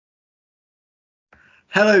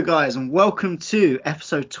Hello, guys, and welcome to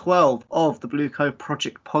episode 12 of the Blue Co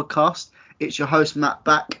Project podcast. It's your host, Matt,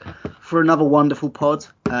 back for another wonderful pod.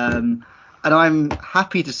 And I'm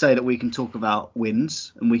happy to say that we can talk about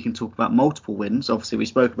wins, and we can talk about multiple wins. Obviously, we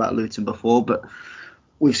spoke about Luton before, but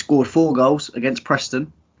we've scored 4 goals against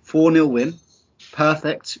Preston, 4-0 win.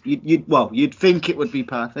 Perfect. You'd think it would be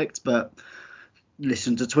perfect, but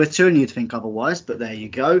listen to Twitter and you'd think otherwise, but there you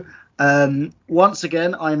go. Once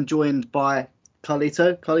again, I'm joined by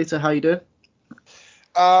Carlito. Carlito, how you doing?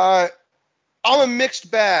 I'm a mixed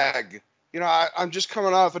bag. I'm just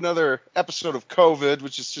coming off another episode of COVID,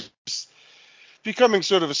 which is just becoming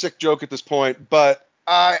sort of a sick joke at this point. But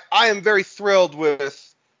I am very thrilled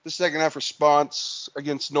with the second half response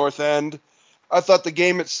against North End. I thought the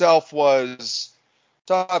game itself was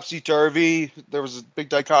topsy-turvy. There was a big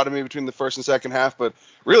dichotomy between the first and second half, but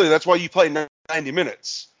really that's why you play 90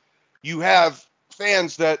 minutes. You have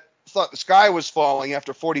fans that thought the sky was falling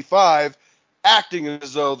after 45, acting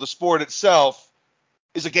as though the sport itself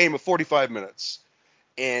is a game of 45 minutes.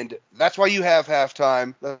 And that's why you have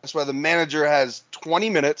halftime. That's why the manager has 20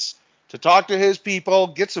 minutes to talk to his people,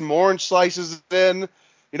 get some orange slices in.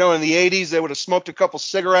 In the 80s, they would have smoked a couple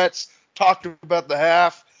cigarettes, talked about the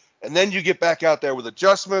half, and then you get back out there with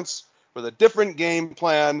adjustments, with a different game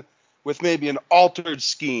plan, with maybe an altered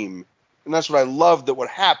scheme. And that's what I love that would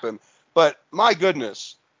happen. But my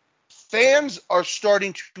goodness, fans are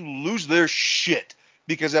starting to lose their shit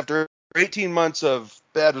because after 18 months of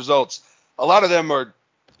bad results, a lot of them are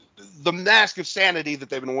the mask of sanity that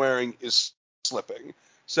they've been wearing is slipping.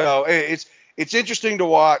 So it's interesting to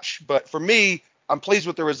watch, but for me, I'm pleased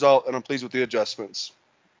with the result and I'm pleased with the adjustments.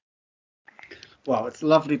 Well, it's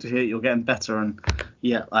lovely to hear you're getting better, and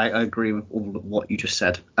yeah, I agree with all of what you just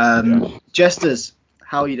said. Jesters,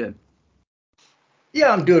 how are you doing?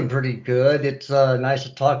 Yeah, I'm doing pretty good. It's nice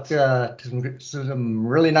to talk to some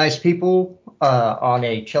really nice people on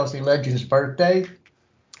a Chelsea legend's birthday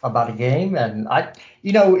about a game, and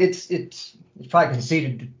it's probably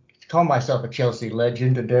conceited to call myself a Chelsea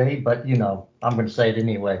legend today, but I'm going to say it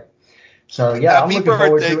anyway. So yeah, I'm looking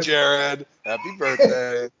forward to it. Jared. Happy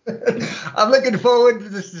birthday. I'm looking forward to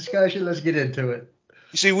this discussion. Let's get into it.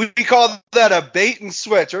 You see, we call that a bait and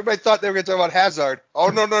switch. Everybody thought they were going to talk about Hazard. Oh,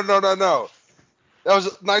 no. That was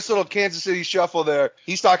a nice little Kansas City shuffle there.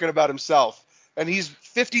 He's talking about himself. And he's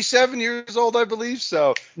 57 years old, I believe.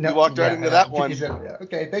 So you walked right into that one.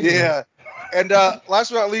 Okay, thank you. Yeah. And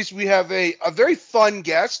last but not least, we have a very fun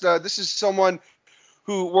guest. This is someone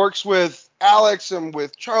who works with Alex and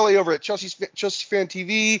with Charlie over at Chelsea Fan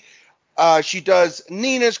TV. She does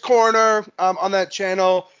Nina's Corner on that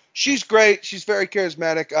channel. She's great. She's very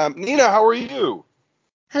charismatic. Nina, how are you?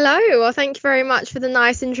 Hello. Well, thank you very much for the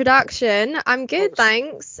nice introduction. I'm good,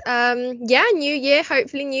 thanks. New year,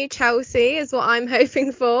 hopefully new Chelsea is what I'm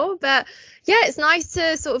hoping for. But yeah, it's nice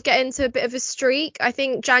to sort of get into a bit of a streak. I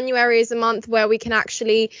think January is a month where we can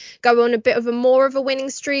actually go on a bit of a more of a winning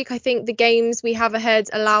streak. I think the games we have ahead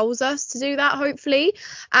allows us to do that, hopefully.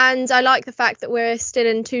 And I like the fact that we're still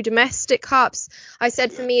in 2 domestic cups. I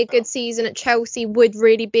said for me a good season at Chelsea would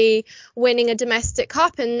really be winning a domestic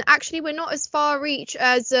cup. And actually we're not as far reach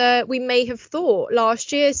as we may have thought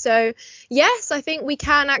last year. So yes, I think we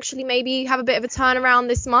can actually maybe have a bit of a turnaround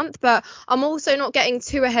this month. But I'm also not getting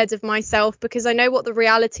too ahead of myself, because I know what the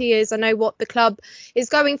reality is. I know what the club is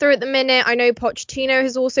going through at the minute. I know Pochettino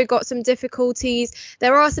has also got some difficulties.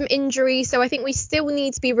 There are some injuries, so I think we still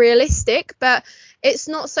need to be realistic, but it's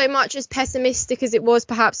not so much as pessimistic as it was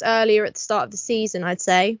perhaps earlier at the start of the season, I'd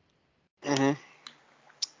say. Mm-hmm.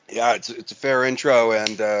 Yeah, it's a fair intro,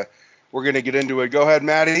 and we're going to get into it. Go ahead,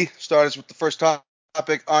 Maddie. Start us with the first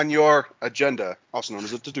topic on your agenda, also known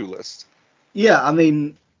as a to-do list. Yeah, I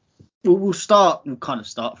mean, we'll kind of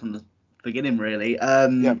start from the beginning, really.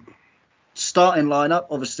 Starting lineup,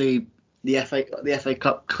 obviously the FA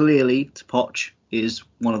Cup clearly to Poch is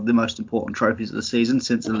one of the most important trophies of the season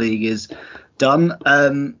since the league is done.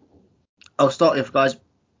 I'll start with, guys.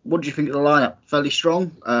 What do you think of the lineup? Fairly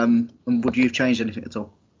strong, and would you have changed anything at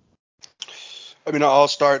all? I mean, I'll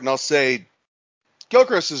start and I'll say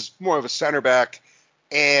Gilchrist is more of a center back,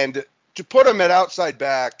 and to put him at outside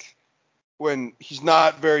back when he's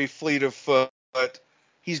not very fleet of foot,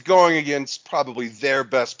 he's going against probably their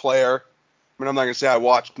best player. I mean, I'm not going to say I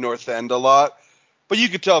watched North End a lot, but you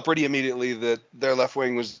could tell pretty immediately that their left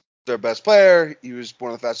wing was their best player. He was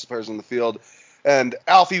one of the fastest players on the field. And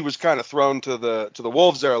Alfie was kind of thrown to the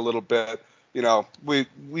wolves there a little bit.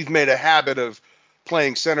 We've made a habit of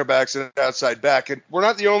playing center backs and outside back, and we're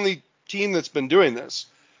not the only team that's been doing this.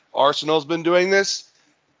 Arsenal's been doing this.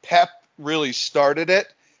 Pep really started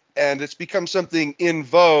it, and it's become something in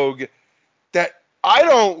vogue that I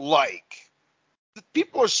don't like.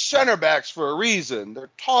 People are center backs for a reason. They're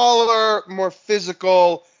taller, more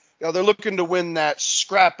physical. They're looking to win that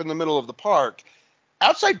scrap in the middle of the park.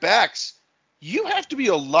 Outside backs, you have to be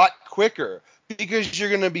a lot quicker because you're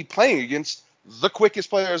going to be playing against the quickest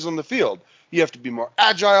players on the field. You have to be more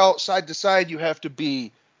agile side to side. You have to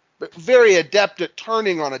be very adept at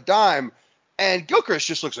turning on a dime. And Gilchrist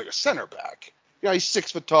just looks like a center back. He's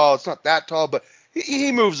 6 foot tall. It's not that tall, but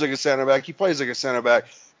he moves like a center back. He plays like a center back.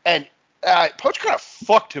 And Poach kind of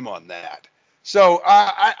fucked him on that. So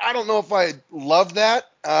I don't know if I love that.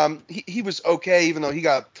 He was okay, even though he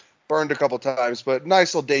got burned a couple times. But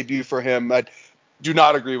nice little debut for him. I do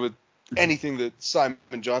not agree with anything that Simon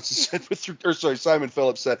Phillips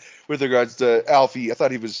said with regards to Alfie. I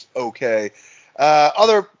thought he was okay.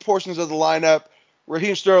 Other portions of the lineup,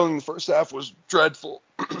 Raheem Sterling in the first half was dreadful.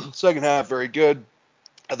 Second half, very good.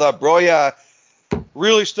 I thought Broja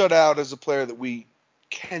really stood out as a player that we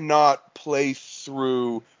cannot play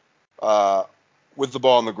through with the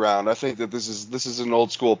ball on the ground. I think that this is an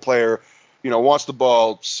old school player. Wants the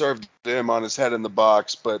ball served to him on his head in the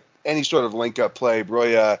box, but any sort of link up play,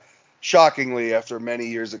 Broja, shockingly, after many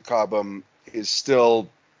years at Cobham, is still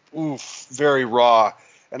very raw.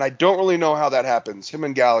 And I don't really know how that happens. Him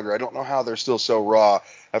and Gallagher, I don't know how they're still so raw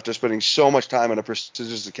after spending so much time in a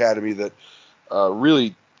prestigious academy that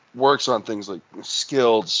really works on things like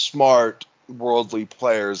skilled, smart, worldly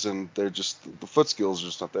players, and they're just, the foot skills are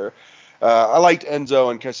just not there. I liked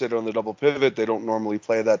Enzo and Caicedo on the double pivot. They don't normally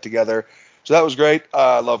play that together. So that was great.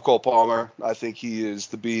 I love Cole Palmer. I think he is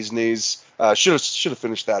the bee's knees. Should have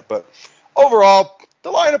finished that. But overall,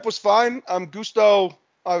 the lineup was fine. Gusto,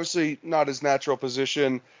 obviously not his natural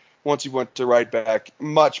position. Once he went to right back,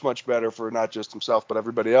 much, much better for not just himself, but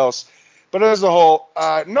everybody else. But as a whole,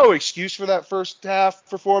 no excuse for that first half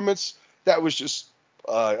performance. That was just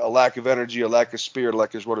a lack of energy, a lack of spirit, a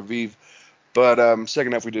lack of joie de vivre. But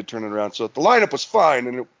second half, we did turn it around. So the lineup was fine,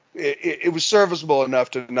 and it was serviceable enough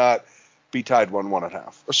to not be tied 1-1 at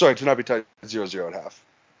half. Or sorry, to not be tied 0-0 at half.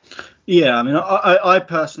 Yeah, I mean, I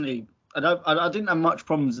personally, I didn't have much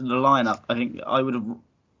problems in the lineup. I think I would have,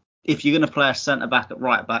 if you're going to play a centre back at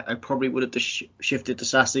right back, I probably would have just shifted to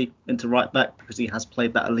Sassy into right back because he has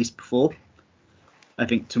played that at least before. I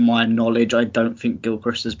think, to my knowledge, I don't think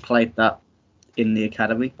Gilchrist has played that in the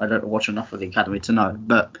academy. I don't watch enough of the academy to know,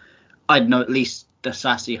 but I'd know at least the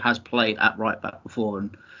Sassy has played at right back before.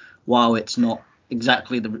 And while it's not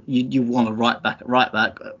exactly you want a right back at right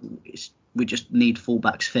back, we just need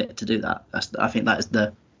fullbacks fit to do that. I think that is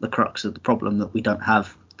the crux of the problem, that we don't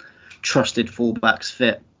have trusted fullbacks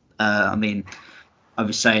fit. I mean, I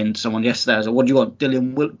was saying to someone yesterday, I was like, what do you want,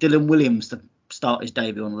 Dylan Williams to start his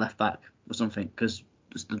debut on the left back or something? Because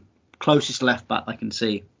it's the closest left back I can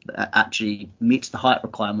see that actually meets the height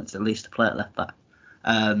requirements, at least, to play at left back.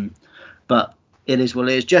 But it is what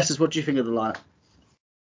it is. Jesters, what do you think of the lineup?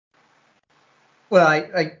 Well,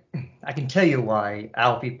 I can tell you why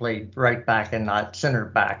Alfie played right back and not center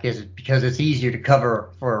back. Is it because it's easier to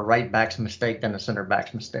cover for a right back's mistake than a center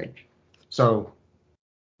back's mistake? So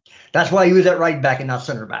that's why he was at right back and not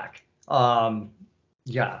center back.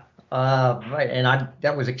 Yeah. Right. And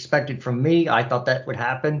that was expected from me. I thought that would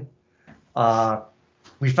happen.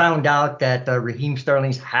 We found out that Raheem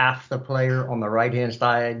Sterling's half the player on the right-hand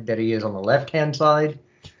side that he is on the left-hand side.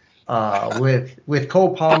 With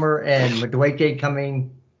Cole Palmer and Madueke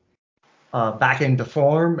coming back into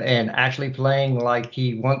form and actually playing like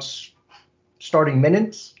he wants starting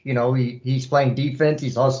minutes. He's playing defense.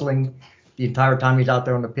 He's hustling the entire time he's out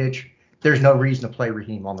there on the pitch. There's no reason to play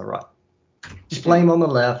Raheem on the right. Just play him on the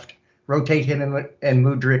left. Rotate him and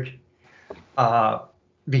Mudryk.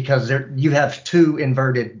 Because you have two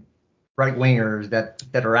inverted right wingers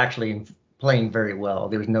that are actually playing very well.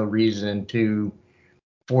 There's no reason to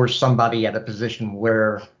force somebody at a position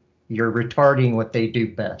where you're retarding what they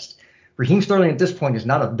do best. Raheem Sterling at this point is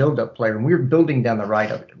not a build-up player, and we're building down the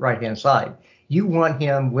right-hand side. You want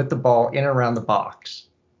him with the ball in and around the box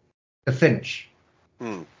to finish.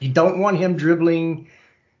 You don't want him dribbling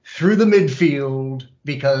through the midfield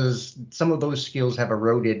because some of those skills have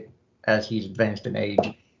eroded as he's advanced in age.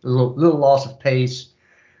 A little loss of pace.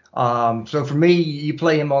 So for me, you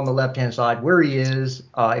play him on the left-hand side where he is.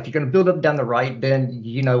 If you're going to build up down the right, then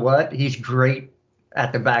you know what? He's great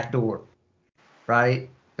at the back door, right?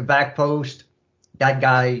 The back post, that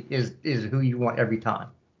guy is who you want every time.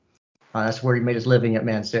 That's where he made his living at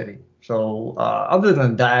Man City. So other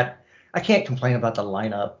than that, I can't complain about the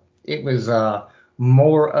lineup. It was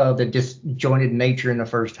more of the disjointed nature in the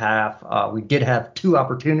first half. We did have two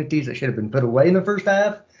opportunities that should have been put away in the first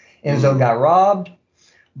half. Enzo got robbed,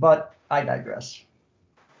 but I digress.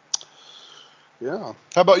 Yeah.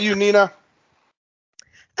 How about you, Nina?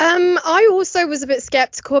 I also was a bit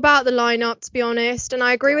skeptical about the lineup, to be honest, and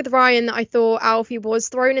I agree with Ryan that I thought Alfie was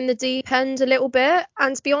thrown in the deep end a little bit.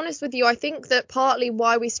 And to be honest with you, I think that partly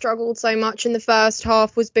why we struggled so much in the first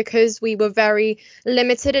half was because we were very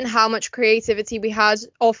limited in how much creativity we had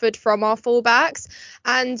offered from our fullbacks,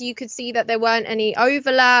 and you could see that there weren't any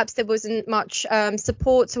overlaps, there wasn't much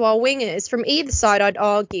support to our wingers from either side, I'd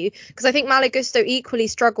argue, because I think Malagusto equally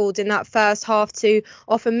struggled in that first half to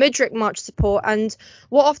offer Mudryk much support. And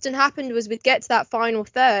what often happened was we'd get to that final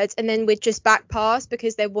third and then we'd just back pass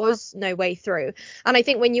because there was no way through. And I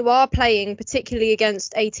think when you are playing, particularly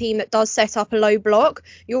against a team that does set up a low block,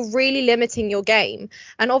 you're really limiting your game.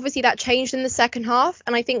 And obviously that changed in the second half,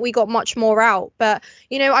 and I think we got much more out. But,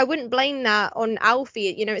 I wouldn't blame that on Alfie.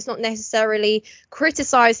 It's not necessarily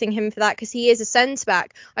criticising him for that because he is a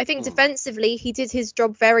centre-back. I think defensively he did his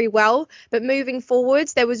job very well, but moving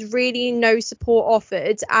forwards there was really no support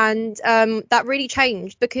offered, and that really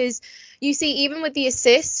changed because you see, even with the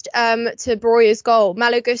assist to Broja's goal,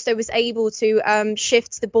 Malo Gusto was able to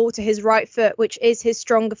shift the ball to his right foot, which is his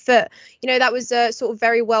stronger foot. That was sort of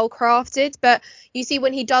very well crafted. But you see,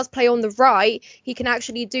 when he does play on the right, he can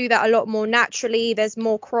actually do that a lot more naturally. There's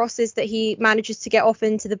more crosses that he manages to get off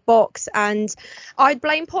into the box. And I'd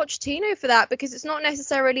blame Pochettino for that because it's not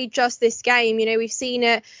necessarily just this game. We've seen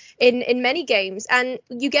it in many games. And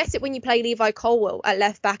you get it when you play Levi Colwill at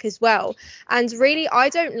left back as well. And really, I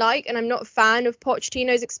don't like, and I'm not a fan of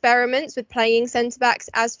Pochettino's experiments with playing centre-backs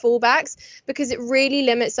as full-backs because it really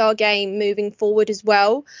limits our game moving forward as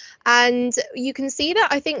well. And you can see that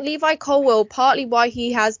I think Levi Colwill, partly why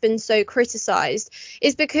he has been so criticised,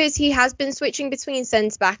 is because he has been switching between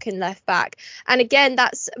centre-back and left-back. And again,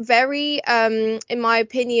 that's very, in my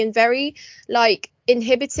opinion, very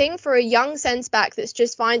inhibiting for a young centre-back that's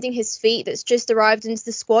just finding his feet, that's just arrived into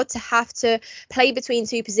the squad, to have to play between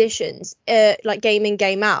two positions game in,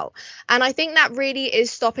 game out. And I think that really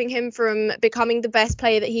is stopping him from becoming the best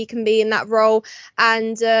player that he can be in that role.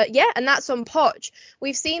 And and that's on Poch.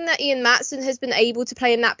 We've seen that Ian Maatsen has been able to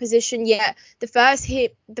play in that position, yet the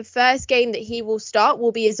first game that he will start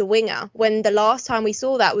will be as a winger, when the last time we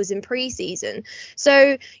saw that was in pre-season.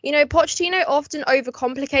 So, Pochettino often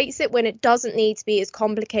overcomplicates it when it doesn't need to be as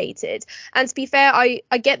complicated. And to be fair, I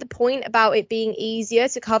get the point about it being easier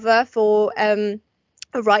to cover for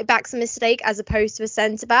a right back's mistake as opposed to a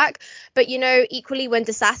centre back. But equally when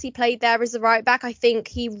Disasi played there as a right back, I think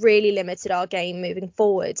he really limited our game moving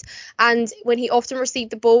forward. And when he often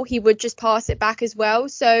received the ball, he would just pass it back as well.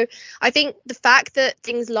 So I think the fact that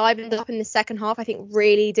things livened up in the second half, I think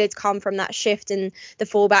really did come from that shift in the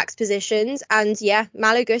fullbacks positions. And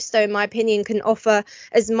Malo Gusto, in my opinion, can offer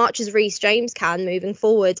as much as Reece James can moving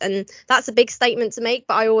forward. And that's a big statement to make.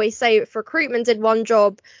 But I always say, if recruitment did one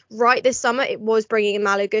job right this summer, it was bringing in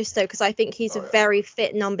Malo Gusto, because I think he's a very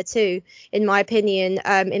fit number two, in my opinion,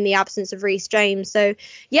 in the absence of Reece James. So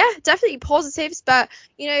definitely positives. But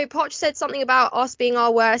Poch said something about us being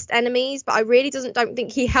our worst enemies, but I really don't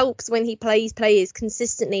think he helps when he plays players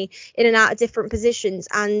consistently in and out of different positions.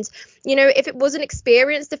 And if it was an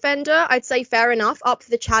experienced defender, I'd say fair enough, up for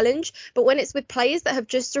the challenge. But when it's with players that have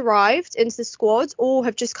just arrived into the squad or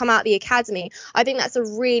have just come out of the academy, I think that's a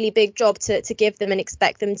really big job to give them and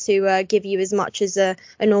expect them to give you as much as a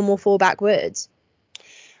normal fullback would.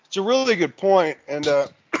 It's a really good point. And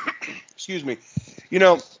excuse me,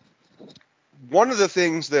 one of the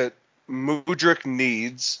things that Mudryk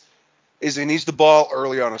needs is he needs the ball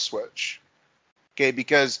early on a switch. Okay,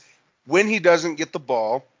 because when he doesn't get the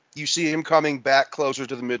ball, you see him coming back closer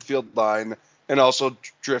to the midfield line and also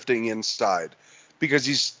drifting inside because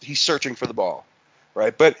he's searching for the ball,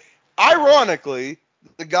 right? But ironically,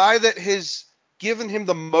 the guy that has given him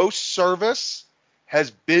the most service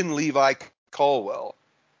has been Levi Colwill.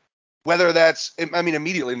 Whether that's,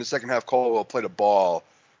 immediately in the second half, Colwill played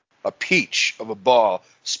a peach of a ball,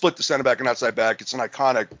 split the center back and outside back. It's an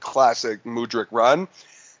iconic, classic Mudryk run.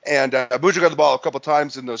 And Mudryk got the ball a couple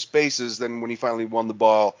times in those spaces. Then when he finally won the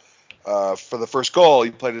ball for the first goal,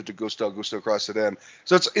 he played it to Gusto. Gusto crossed it in.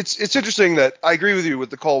 So it's interesting that I agree with you with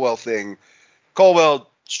the Colwill thing. Colwill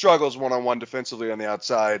struggles one-on-one defensively on the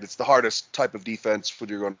outside. It's the hardest type of defense when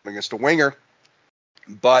you're going against a winger.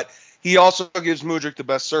 But he also gives Mudryk the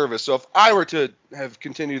best service. So if I were to have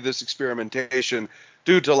continued this experimentation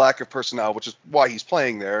due to lack of personnel, which is why he's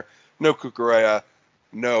playing there, no Cucurella,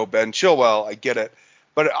 no Ben Chilwell, I get it.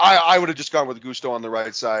 But I would have just gone with Gusto on the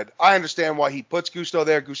right side. I understand why he puts Gusto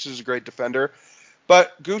there. Gusto's a great defender.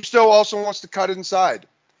 But Gusto also wants to cut inside.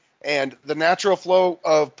 And the natural flow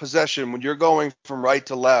of possession when you're going from right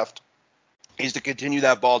to left is to continue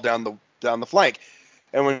that ball down the flank.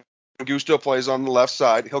 And when Gusto plays on the left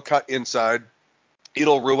side, he'll cut inside.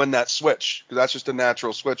 It'll ruin that switch because that's just a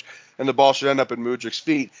natural switch, and the ball should end up in Mudryk's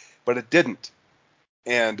feet, but it didn't.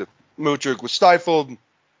 And Mudryk was stifled.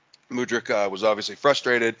 Mudryk was obviously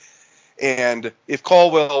frustrated. And if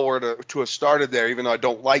Colwell were to have started there, even though I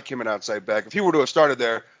don't like him an outside back, if he were to have started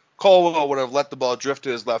there, Colwell would have let the ball drift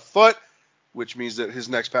to his left foot, which means that his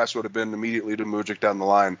next pass would have been immediately to Mudryk down the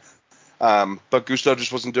line. But Gusto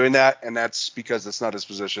just wasn't doing that, and that's because it's not his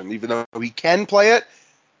position. Even though he can play it,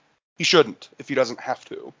 he shouldn't if he doesn't have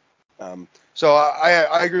to. So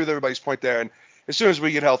I agree with everybody's point there. And as soon as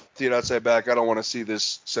we get healthy at outside back, I don't want to see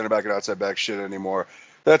this center back and outside back shit anymore.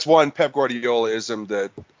 That's one Pep Guardiola-ism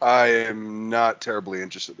that I am not terribly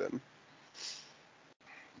interested in.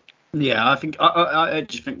 Yeah, I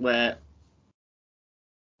just think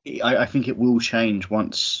I think it will change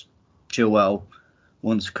once Chilwell,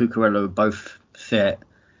 once Cucurella are both fit.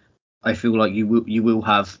 I feel like you will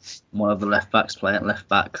have one of the left backs playing at left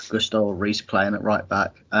back, Gusto or Reece playing at right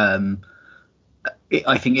back.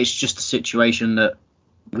 I think it's just a situation that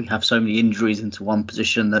we have so many injuries into one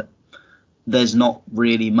position that there's not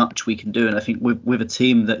really much we can do. And I think with a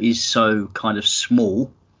team that is so kind of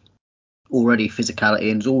small, already physicality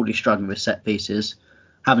and is already struggling with set pieces,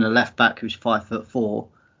 having a left back who's 5'4"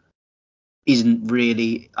 isn't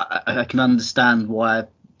really. I can understand why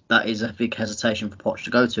that is a big hesitation for Poch to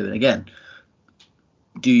go to. And again,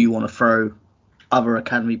 do you want to throw other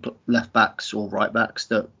academy left backs or right backs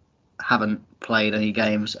that haven't played any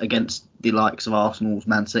games against the likes of Arsenal's,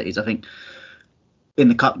 Man City's? I think in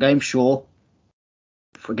the cup game, sure,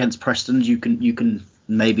 against Preston's, you can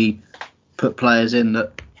maybe put players in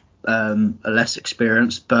that are less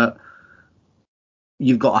experienced, but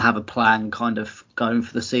you've got to have a plan kind of going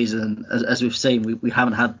for the season. As we've seen, we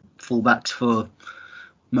haven't had fullbacks for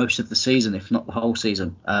most of the season, if not the whole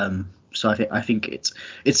season. So I think it's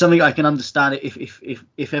something I can understand.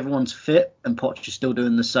 If everyone's fit and Poch is still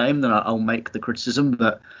doing the same, then I'll make the criticism.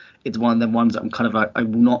 But it's one of them ones that I'm kind of like, I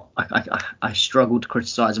will not. I struggle to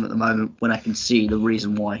criticise him at the moment when I can see the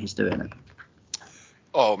reason why he's doing it.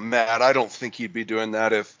 Oh, Matt, I don't think he'd be doing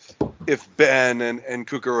that if Ben and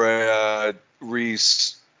Cucurella,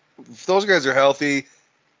 Reece, if those guys are healthy,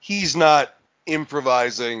 he's not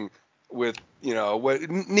improvising with, what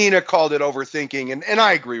Nina called it overthinking, and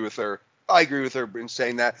I agree with her. I agree with her in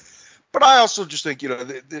saying that. But I also just think,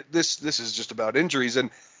 this is just about injuries,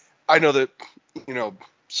 and I know that,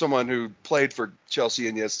 someone who played for Chelsea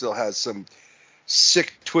and yet still has some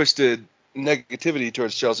sick, twisted negativity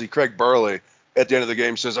towards Chelsea, Craig Burley, at the end of the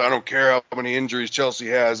game says, I don't care how many injuries Chelsea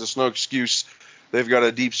has, it's no excuse. They've got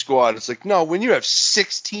a deep squad. It's like, no, when you have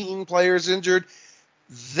 16 players injured,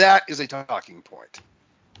 that is a talking point.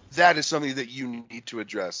 That is something that you need to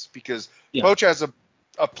address because Poch has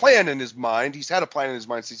a plan in his mind. He's had a plan in his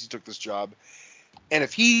mind since he took this job. And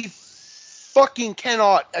if he fucking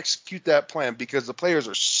cannot execute that plan because the players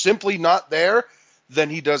are simply not there, then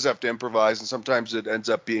he does have to improvise. And sometimes it ends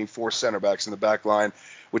up being 4 center backs in the back line,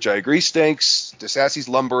 which I agree stinks. Disasi's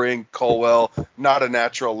lumbering. Colwell, not a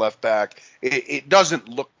natural left back. It doesn't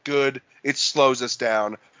look good. It slows us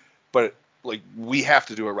down. But, we have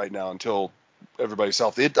to do it right now until everybody's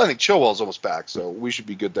healthy. I think Chilwell's almost back, so we should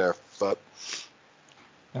be good there. But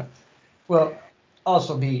well,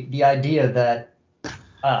 also the idea that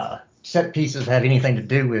set pieces have anything to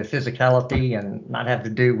do with physicality and not have to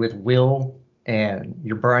do with will and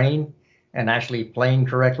your brain and actually playing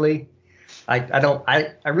correctly, I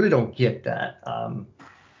really don't get that.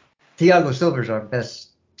 Thiago Silva's our best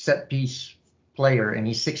set piece player, and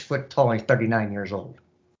he's 6 foot tall and he's 39 years old.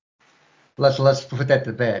 Let's put that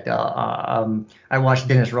to bed. I watched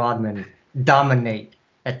Dennis Rodman dominate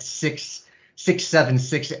at 6'7",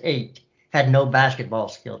 6'8", had no basketball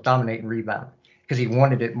skill, dominate and rebound because he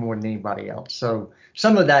wanted it more than anybody else. So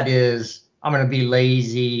some of that is I'm going to be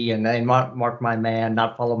lazy and then mark my man,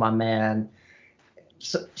 not follow my man.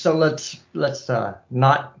 So let's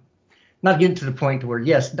not get to the point where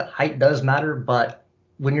yes, the height does matter, but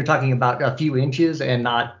when you're talking about a few inches and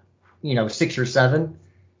not 6 or 7.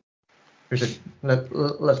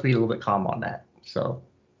 Let's be a little bit calm on that. So,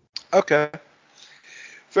 okay,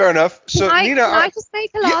 fair enough. So, Nina, can I just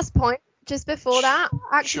make a last point just before that?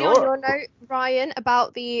 Actually, sure. On your note, Ryan,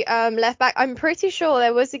 about the left back, I'm pretty sure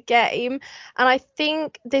there was a game, and I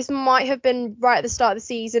think this might have been right at the start of the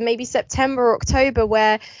season, maybe September or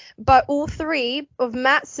October, but all three of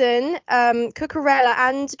Maatsen, Cucurella,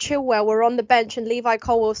 and Chilwell were on the bench, and Levi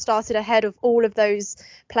Colwill started ahead of all of those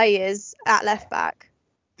players at left back.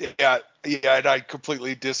 Yeah, and I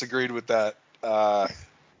completely disagreed with that.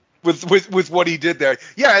 With what he did there.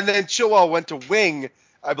 Yeah, and then Chilwell went to wing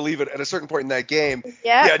I believe, at a certain point in that game.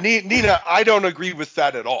 Yeah. Yeah, Nina, I don't agree with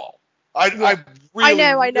that at all. I really,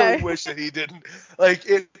 I know. really wish that he didn't. Like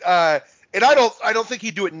it, and I don't think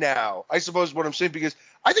he'd do it now. I suppose what I'm saying, because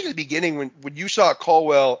I think at the beginning when you saw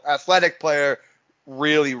Colwell, athletic player,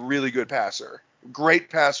 really, really good passer, great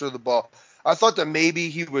passer of the ball, I thought that maybe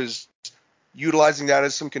he was utilizing that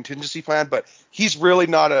as some contingency plan, but he's really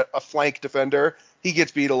not a flank defender. He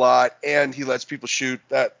gets beat a lot, and he lets people shoot.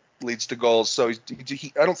 That leads to goals. So I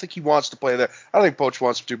don't think he wants to play there. I don't think Poach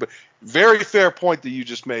wants him to, but very fair point that you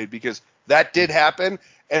just made, because that did happen,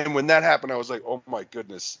 and when that happened, I was like, oh my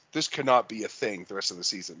goodness, this cannot be a thing the rest of the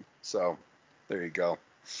season. So there you go.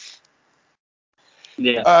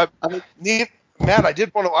 Yeah. Matt,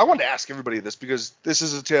 I wanted to ask everybody this, because this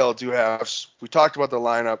is a tale of two halves. We talked about the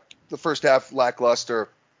lineup. The first half lackluster,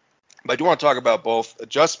 but I do want to talk about both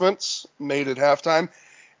adjustments made at halftime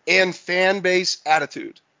and fan base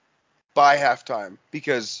attitude by halftime,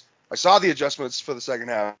 because I saw the adjustments for the second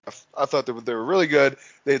half. I thought they were really good.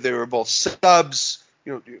 They were both subs,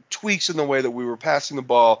 tweaks in the way that we were passing the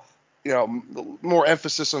ball, more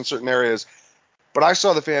emphasis on certain areas. But I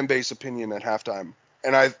saw the fan base opinion at halftime,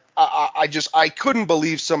 and I couldn't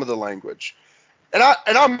believe some of the language. And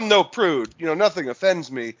I'm no prude, nothing offends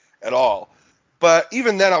me at all. But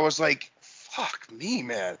even then I was like, fuck me,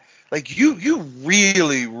 man. Like you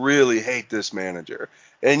really, really hate this manager,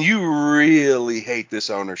 and you really hate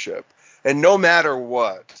this ownership. And no matter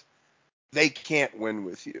what, they can't win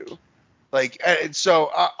with you. Like, and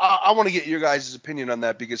so I want to get your guys' opinion on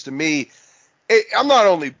that, because to me, I'm not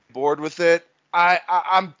only bored with it,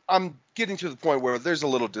 I'm getting to the point where there's a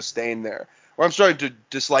little disdain there, where I'm starting to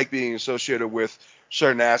dislike being associated with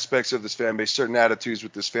certain aspects of this fan base, certain attitudes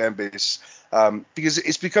with this fan base, because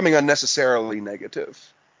it's becoming unnecessarily negative.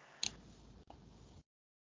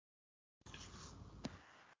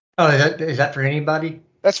 Oh, is that for anybody?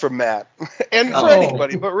 That's for Matt and for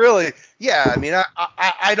anybody, but really, yeah. I mean,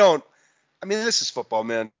 I don't. I mean, this is football,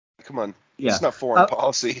 man. Come on, Yeah. It's not foreign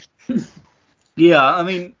policy. Yeah, I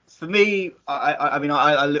mean, for me,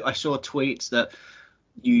 I saw tweets that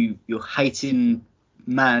you're hating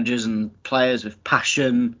managers and players with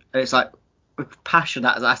passion. And it's like, with passion,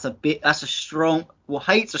 that's a strong. Well,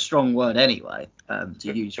 hate's a strong word anyway. To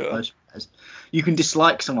use for most players, you can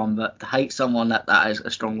dislike someone, but to hate someone, that is a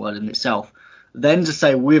strong word in itself. Then to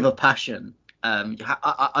say with a passion,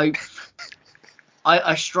 I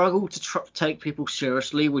struggle to take people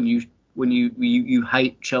seriously when you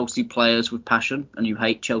hate Chelsea players with passion and you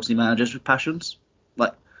hate Chelsea managers with passions.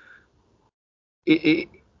 Like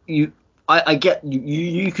I get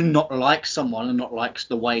you can not like someone and not like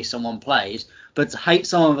the way someone plays, but to hate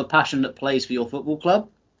someone with a passion that plays for your football club,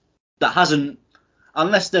 that hasn't,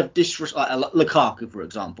 unless they've like Lukaku, for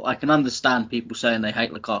example. I can understand people saying they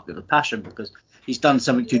hate Lukaku with a passion because he's done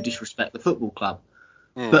something to disrespect the football club.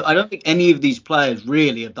 But I don't think any of these players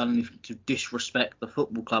really have done anything to disrespect the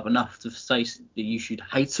football club enough to say that you should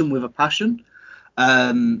hate them with a passion.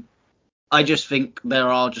 I just think there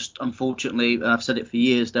are just, unfortunately, and I've said it for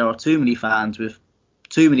years, there are too many fans with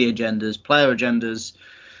too many agendas, player agendas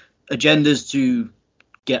to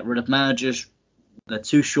get rid of managers. They're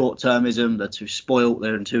too short-termism, they're too spoilt,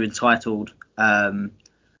 they're too entitled, and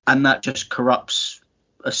that just corrupts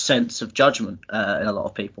a sense of judgment in a lot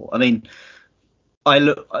of people. I mean, I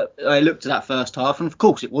looked at that first half, and of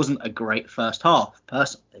course it wasn't a great first half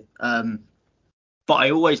personally, but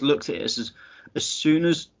I always looked at it as soon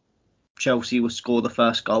as Chelsea would score the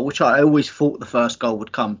first goal, which I always thought the first goal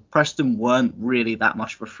would come, Preston weren't really that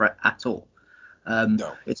much of a threat at all.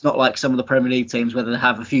 No. It's not like some of the Premier League teams where they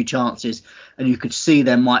have a few chances and you could see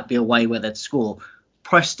there might be a way where they'd score.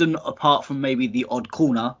 Preston, apart from maybe the odd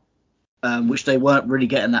corner, which they weren't really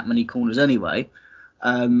getting that many corners anyway,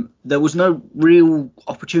 there was no real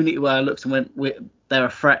opportunity where I looked and went, they're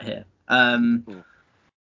a threat here.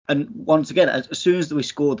 And once again, as soon as we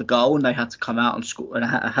scored the goal and they had to come out and score, and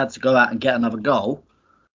had to go out and get another goal,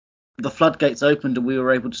 the floodgates opened and we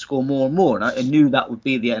were able to score more and more. And I knew that would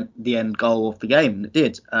be the end goal of the game, and it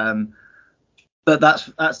did. But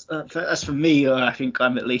that's for me. I think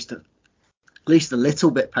I'm at least a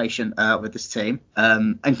little bit patient with this team,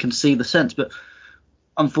 and can see the sense. But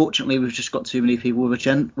unfortunately, we've just got too many people with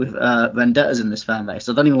vendettas in this fan base.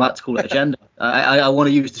 I don't even like to call it agenda. I want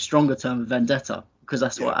to use the stronger term of vendetta, because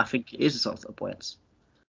that's what I think it is at some points.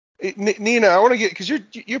 Nina, I want to get, because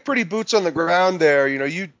you're pretty boots on the ground there.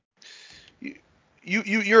 You're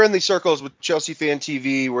in these circles with Chelsea Fan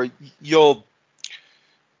TV where you'll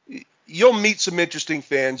meet some interesting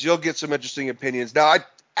fans. You'll get some interesting opinions. Now,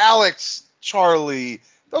 Alex, Charlie,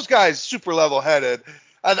 those guys super level-headed.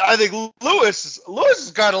 I think Lewis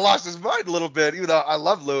has kind of lost his mind a little bit, even though I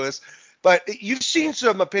love Lewis. But you've seen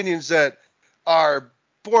some opinions that are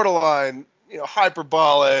borderline,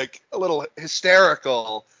 hyperbolic, a little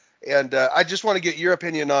hysterical, and I just want to get your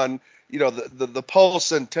opinion on, the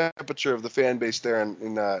pulse and temperature of the fan base there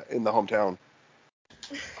in the hometown.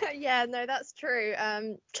 Yeah, no, that's true.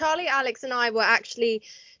 Charlie, Alex, and I were actually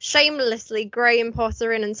shamelessly Graham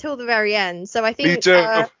Potter in until the very end. So I think.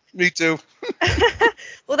 Me too.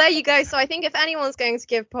 Well, there you go. So I think if anyone's going to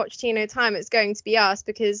give Pochettino time, it's going to be us,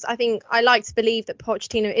 because I think I like to believe that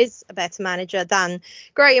Pochettino is a better manager than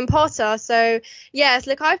Graham Potter. So yes,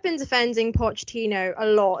 look, I've been defending Pochettino a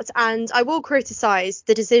lot, and I will criticise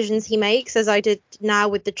the decisions he makes, as I did now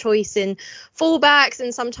with the choice in fullbacks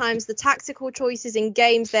and sometimes the tactical choices in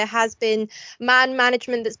games. There has been man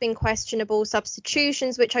management that's been questionable,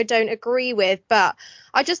 substitutions which I don't agree with, but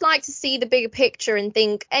I just like to see the bigger picture and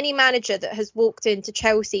think any manager that has walked into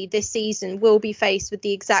Chelsea this season will be faced with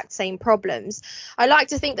the exact same problems. I like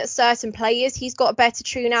to think that certain players he's got a better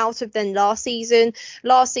tune out of than last season.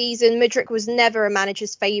 Last season, Mudryk was never a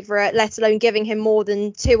manager's favourite, let alone giving him more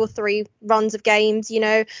than 2 or 3 runs of games,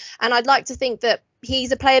 and I'd like to think that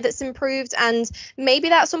he's a player that's improved, and maybe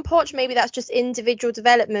that's on Poch, maybe that's just individual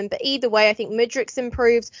development, but either way, I think Mudryk's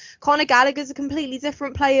improved. Conor Gallagher's a completely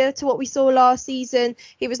different player to what we saw last season.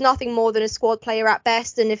 He was nothing more than a squad player at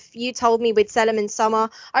best, and if you told me we'd sell him in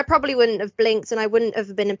summer, I probably wouldn't have blinked and I wouldn't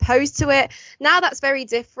have been opposed to it. Now that's very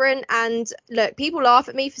different, and look, people laugh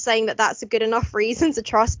at me for saying that that's a good enough reason to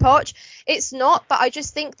trust Poch. It's not, but I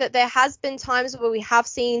just think that there has been times where we have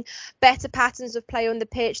seen better patterns of play on the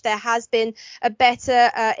pitch. There has been a better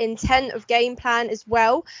intent of game plan as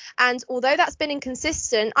well, and although that's been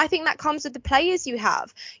inconsistent, I think that comes with the players you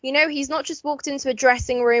have. He's not just walked into a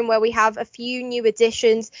dressing room where we have a few new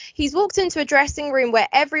additions. He's walked into a dressing room where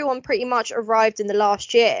everyone pretty much arrived in the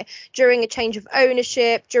last year, during a change of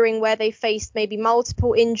ownership, during where they faced maybe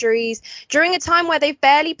multiple injuries, during a time where they've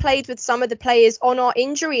barely played with some of the players on our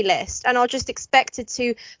injury list and are just expected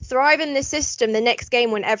to thrive in the system the next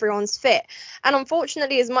game when everyone's fit. And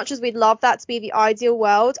unfortunately, as much as we'd love that to be the ideal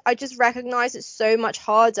world, I just recognize it's so much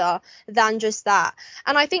harder than just that.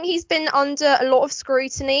 And I think he's been under a lot of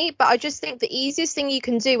scrutiny, but I just think the easiest thing you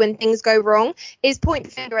can do when things go wrong is point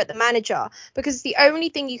the finger at the manager, because it's the only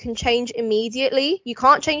thing you can change immediately. You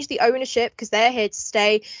can't change the ownership because they're here to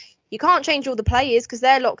stay. You can't change all the players because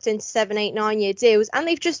they're locked into 7, 8, 9-year deals and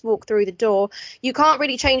they've just walked through the door. You can't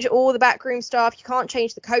really change all the backroom staff. You can't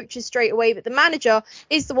change the coaches straight away, but the manager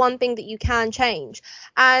is the one thing that you can change.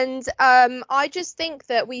 And I just think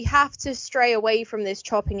that we have to stray away from this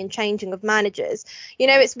chopping and changing of managers.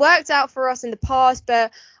 It's worked out for us in the past,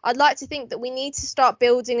 but I'd like to think that we need to start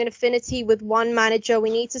building an affinity with one manager. We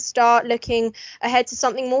need to start looking ahead to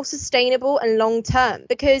something more sustainable and long term,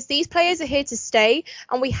 because these players are here to stay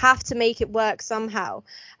and we have to make it work somehow.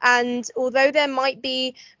 And although there might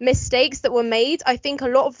be mistakes that were made, I think a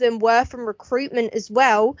lot of them were from recruitment as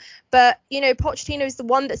well. But, Pochettino is the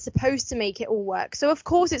one that's supposed to make it all work. So, of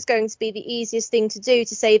course, it's going to be the easiest thing to do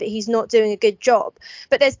to say that he's not doing a good job.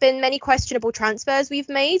 But there's been many questionable transfers we've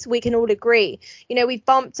made. We can all agree. We've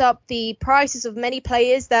bumped up the prices of many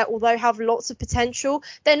players that, although have lots of potential,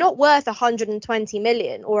 they're not worth 120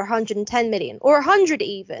 million or 110 million or 100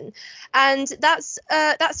 even. And that's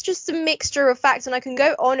just a mixture of facts. And I can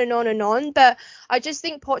go on and on and on. But I just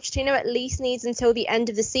think Pochettino at least needs until the end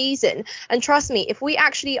of the season. And trust me, if we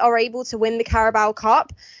actually are able to win the Carabao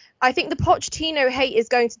Cup, I think the Pochettino hate is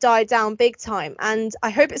going to die down big time. And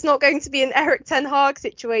I hope it's not going to be an Eric Ten Hag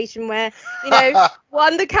situation where,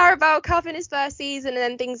 won the Carabao Cup in his first season and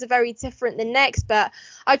then things are very different the next. But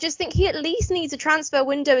I just think he at least needs a transfer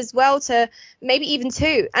window as well, to maybe even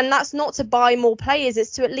 2. And that's not to buy more players.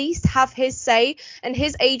 It's to at least have his say and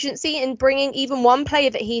his agency in bringing even one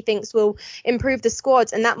player that he thinks will improve the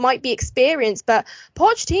squad. And that might be experience. But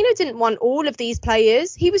Pochettino didn't want all of these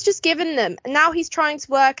players. He was just given them. And now he's trying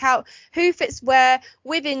to work out who fits where,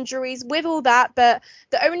 with injuries, with all that. But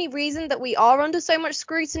the only reason that we are under so much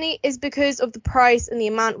scrutiny is because of the price and the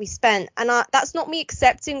amount we spent. And that's not me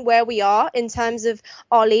accepting where we are in terms of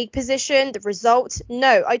our league position, the result.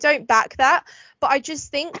 No, I don't back that. But I just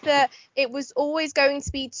think that it was always going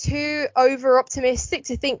to be too over optimistic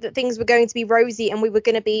to think that things were going to be rosy and we were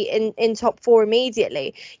going to be in top 4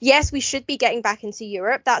 immediately. Yes, we should be getting back into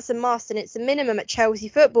Europe. That's a must and it's a minimum at Chelsea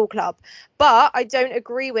Football Club. But I don't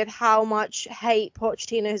agree with how much hate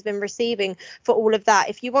Pochettino has been receiving for all of that.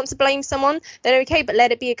 If you want to blame someone, then okay, but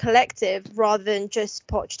let it be a collective rather than just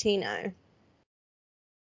Pochettino.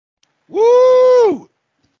 Woo!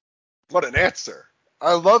 What an answer.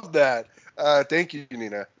 I love that. Thank you,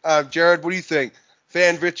 Nina. Jared, what do you think?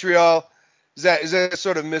 fan vitriol? Is that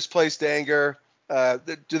sort of misplaced anger?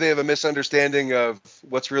 Do they have a misunderstanding of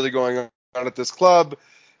what's really going on at this club?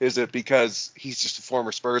 Is it because he's just a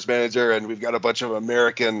former Spurs manager and we've got a bunch of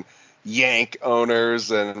American Yank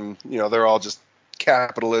owners and, they're all just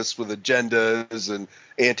capitalists with agendas and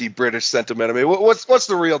anti-British sentiment? I mean, what's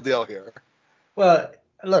the real deal here? Well,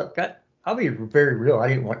 look, I'll be very real. I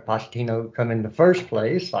didn't want Pochettino to come in the first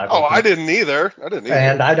place. I didn't either.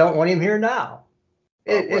 And I don't want him here now.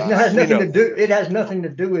 It has nothing to do. It has nothing to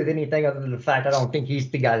do with anything other than the fact I don't think he's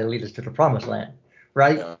the guy to lead us to the promised land,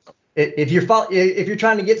 right? Yeah. If you're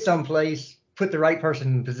trying to get someplace, put the right person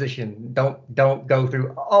in position. Don't go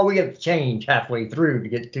through. Oh, we got to change halfway through to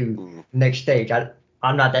get to the next stage.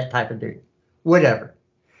 I'm not that type of dude. Whatever.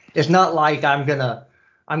 It's not like I'm gonna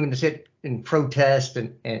sit and protest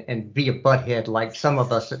and be a butthead like some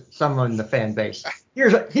in the fan base.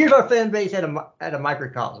 Here's our fan base at a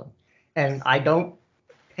microcosm, and I don't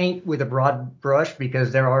paint with a broad brush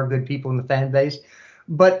because there are good people in the fan base,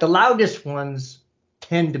 but the loudest ones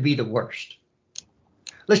tend to be the worst.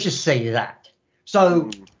 Let's just say that. So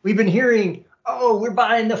we've been hearing, oh, we're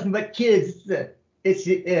buying nothing but kids.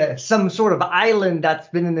 It's some sort of island that's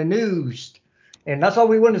been in the news, and that's all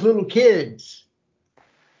we want is little kids.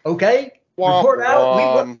 Okay? Report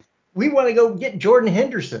out. We want to go get Jordan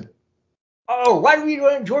Henderson. Oh, why do we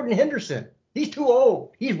want Jordan Henderson? He's too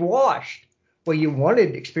old. He's washed. Well, you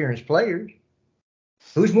wanted experienced players.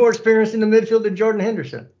 Who's more experienced in the midfield than Jordan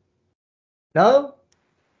Henderson? No?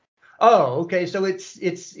 Oh, okay. So it's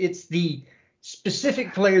the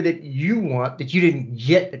specific player that you want that you didn't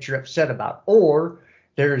get that you're upset about. Or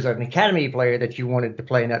there's an academy player that you wanted to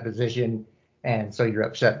play in that position, and so you're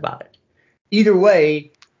upset about it. Either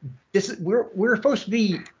way, we're supposed to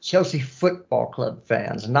be Chelsea Football Club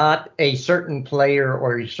fans, not a certain player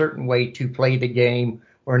or a certain way to play the game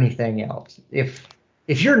or anything else. If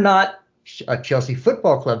you're not a Chelsea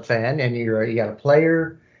Football Club fan and you got a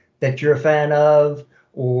player that you're a fan of,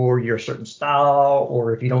 or you're a certain style,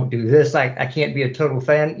 or if you don't do this, I can't be a total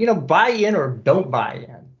fan. Buy in or don't buy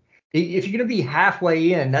in. If you're going to be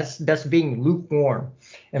halfway in, that's being lukewarm,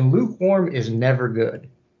 and lukewarm is never good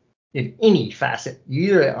in any facet.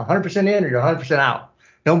 You're either 100% in or you're 100% out.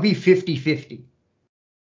 Don't be 50-50.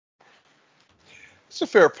 It's a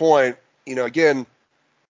fair point. Again,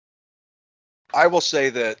 I will say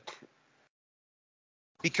that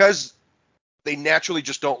because they naturally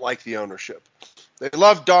just don't like the ownership. They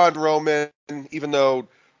love Don Roman, even though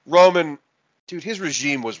Roman, dude, his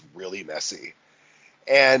regime was really messy.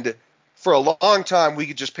 And for a long time, we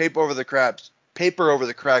could just paper over the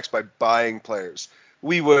cracks by buying players.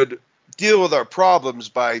 We would deal with our problems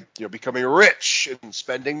by becoming rich and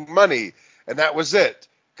spending money, and that was it.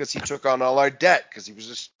 Because he took on all our debt, because he was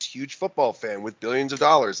this huge football fan with billions of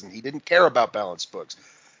dollars, and he didn't care about balanced books.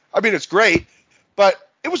 I mean, it's great, but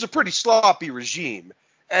it was a pretty sloppy regime.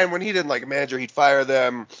 And when he didn't like a manager, he'd fire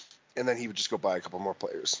them, and then he would just go buy a couple more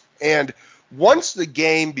players. And once the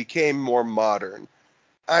game became more modern,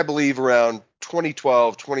 I believe around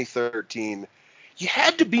 2012, 2013, you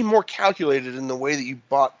had to be more calculated in the way that you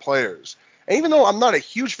bought players. And even though I'm not a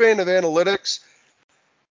huge fan of analytics,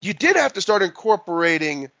 you did have to start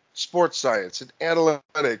incorporating sports science and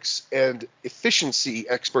analytics and efficiency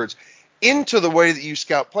experts into the way that you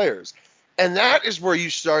scout players. And that is where you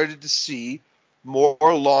started to see more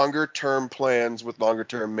longer-term plans with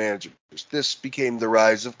longer-term managers. This became the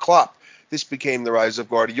rise of Klopp. This became the rise of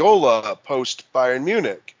Guardiola post-Bayern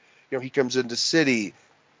Munich. He comes into City.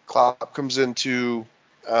 Klopp comes into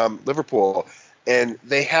Liverpool. And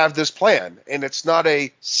they have this plan. And it's not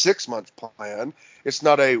a 6-month plan. It's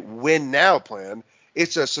not a win-now plan.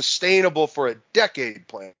 It's a sustainable for a decade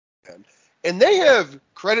plan. And they have,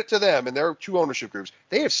 credit to them and their two ownership groups,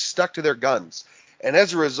 they have stuck to their guns. And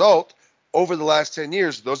as a result, over the last 10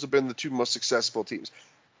 years, those have been the two most successful teams.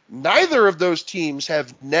 Neither of those teams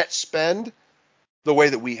have net spend the way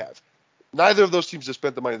that we have. Neither of those teams have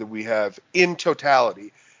spent the money that we have in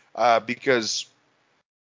totality because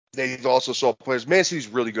they've also sold players. Man City's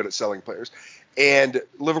really good at selling players. And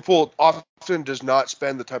Liverpool often does not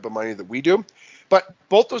spend the type of money that we do. But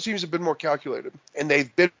both those teams have been more calculated, and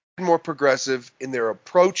they've been more progressive in their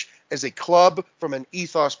approach as a club from an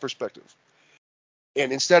ethos perspective.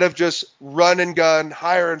 And instead of just run and gun,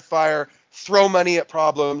 hire and fire, throw money at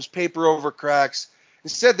problems, paper over cracks,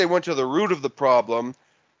 instead they went to the root of the problem.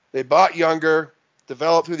 They bought younger,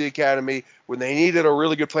 developed through the academy. When they needed a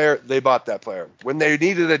really good player, they bought that player. When they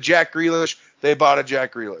needed a Jack Grealish, they bought a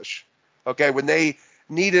Jack Grealish. Okay, when they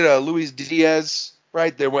needed a Luis Diaz,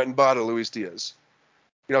 right, they went and bought a Luis Diaz.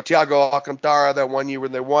 Thiago Alcantara that one year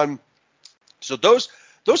when they won. So those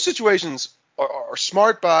situations are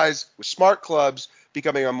smart buys with smart clubs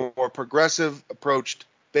becoming a more progressive approached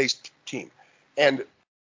based team. And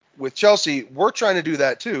with Chelsea, we're trying to do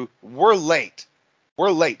that too. We're late,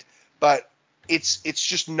 but it's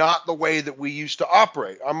just not the way that we used to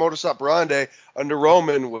operate. Our modus operandi under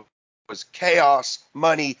Roman was chaos,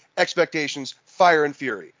 money, expectations, fire and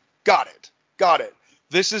fury. Got it.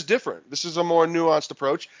 This is different. This is a more nuanced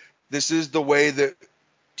approach. This is the way that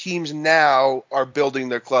teams now are building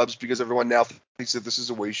their clubs because everyone now thinks that this is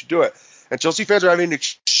the way you should do it. And Chelsea fans are having an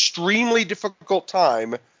extremely difficult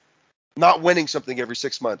time not winning something every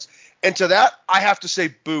 6 months. And to that, I have to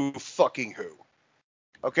say boo fucking who.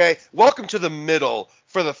 Okay? Welcome to the middle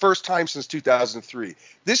for the first time since 2003.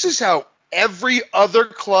 This is how every other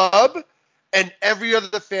club and every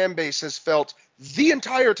other fan base has felt the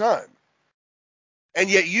entire time. And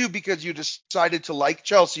yet you, because you decided to like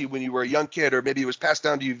Chelsea when you were a young kid, or maybe it was passed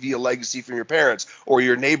down to you via legacy from your parents or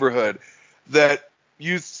your neighborhood, that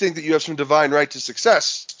you think that you have some divine right to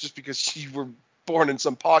success just because you were born in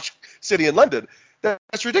some posh city in London.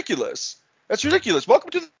 That's ridiculous.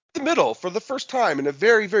 Welcome to the middle for the first time in a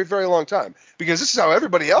very, very, very long time, because this is how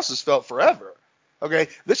everybody else has felt forever. Okay?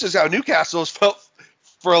 This is how Newcastle has felt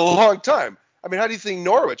for a long time. I mean, how do you think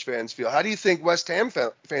Norwich fans feel? How do you think West Ham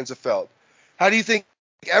fans have felt? How do you think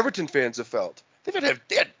Everton fans have felt? They had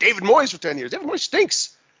David Moyes for 10 years. David Moyes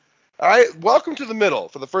stinks. All right? Welcome to the middle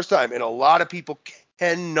for the first time, and a lot of people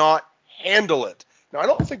cannot handle it. Now, I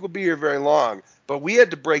don't think we'll be here very long, but we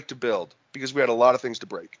had to break to build because we had a lot of things to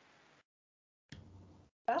break.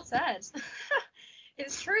 Well said.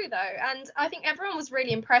 It's true, though. And I think everyone was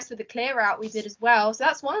really impressed with the clear out we did as well. So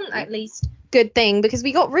that's one, at least, good thing, because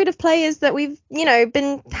we got rid of players that we've,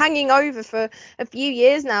 been hanging over for a few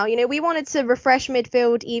years now. We wanted to refresh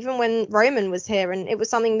midfield even when Roman was here, and it was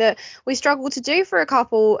something that we struggled to do for a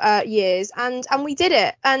couple years, and we did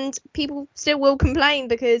it. And people still will complain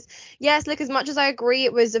because, yes, look, as much as I agree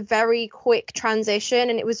it was a very quick transition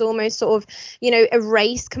and it was almost sort of,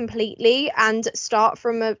 erase completely and start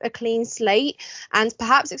from a clean slate, and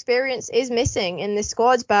perhaps experience is missing in this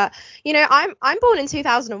squad. But, I'm born in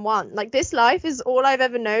 2001. Like, this life is all I've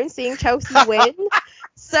ever known, seeing Chelsea win.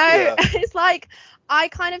 So it's like, I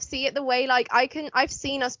kind of see it the way, like, I've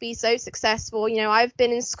seen us be so successful. I've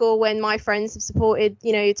been in school when my friends have supported,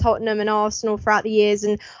 Tottenham and Arsenal throughout the years,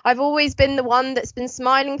 and I've always been the one that's been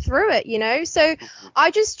smiling through it, so I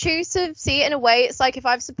just choose to see it in a way. It's like, if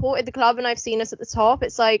I've supported the club and I've seen us at the top,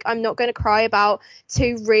 it's like, I'm not going to cry about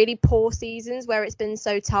 2 really poor seasons where it's been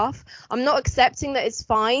so tough. I'm not accepting that it's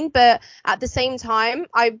fine, but at the same time,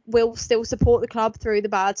 I will still support the club through the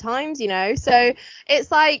bad times, so it's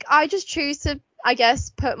like, I just choose to, I guess,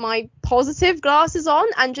 put my positive glasses on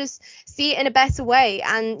and just see it in a better way.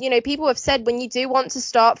 And, people have said, when you do want to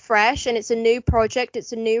start fresh and it's a new project,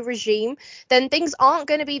 it's a new regime, then things aren't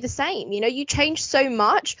going to be the same. You change so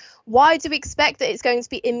much. Why do we expect that it's going to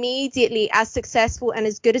be immediately as successful and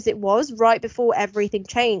as good as it was right before everything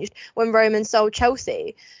changed when Roman sold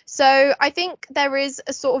Chelsea? So I think there is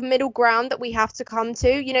a sort of middle ground that we have to come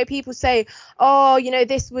to. People say, oh,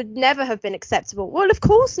 this would never have been acceptable. Well, of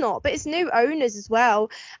course not, but it's new owners as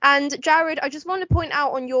well. And Jared, I just want to point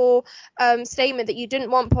out on your statement that you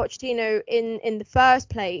didn't want Pochettino in the first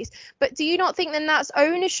place. But do you not think then that's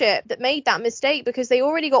ownership that made that mistake? Because they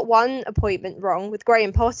already got one appointment wrong with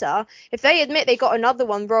Graham Potter. If they admit they got another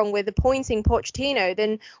one wrong with appointing Pochettino,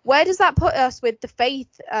 then where does that put us with the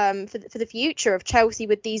faith for the future of Chelsea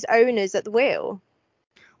with these owners at the wheel?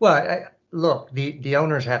 Well, look, the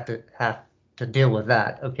owners have to deal with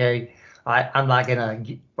that. Okay, I'm not gonna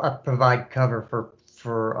provide cover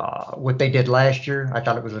for what they did last year. I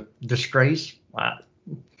thought it was a disgrace,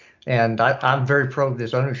 and I'm very pro of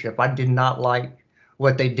this ownership. I did not like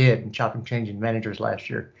what they did in chopping changing managers last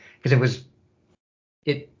year, because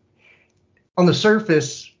it on the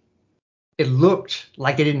surface it looked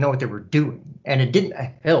like they didn't know what they were doing, and it didn't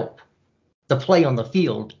help the play on the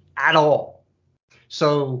field at all.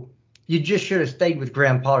 So you just should have stayed with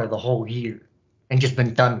Graham Potter the whole year and just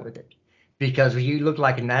been done with it, because we look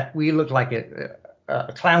like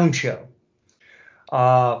a clown show.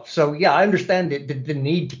 So yeah, I understand the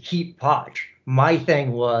need to keep Poch. My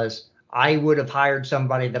thing was, I would have hired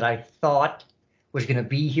somebody that I thought was going to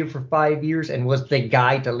be here for 5 years and was the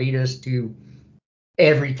guy to lead us to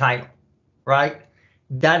every title, right?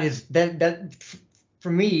 That for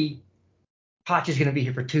me, Poch is going to be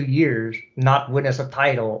here for 2 years, not win us a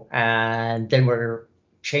title, and then we're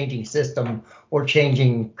changing system or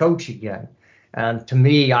changing coach again. And to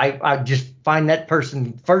me, I just find that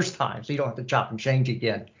person first time, so you don't have to chop and change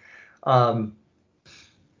again.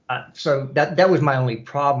 So that was my only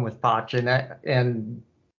problem with Poch, and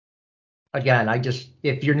again,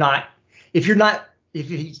 if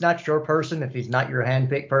he's not your person, if he's not your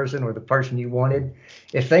handpicked person or the person you wanted,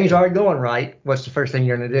 if things aren't going right, what's the first thing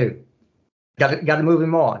you're going to do? Got to move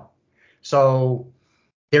him on. So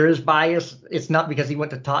there is bias. It's not because he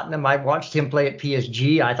went to Tottenham. I watched him play at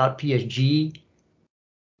PSG. I thought PSG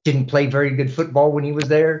didn't play very good football when he was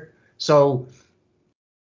there. So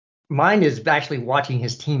mine is actually watching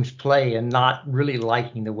his teams play and not really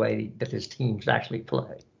liking the way that his teams actually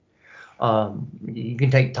play. You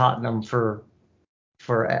can take Tottenham for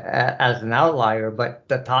as an outlier, but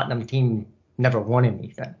the Tottenham team never won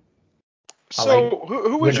anything. So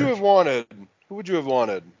who would you have wanted? Who would you have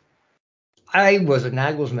wanted? I was a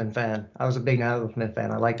Nagelsmann fan. I was a big Nagelsmann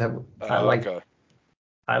fan. I liked that.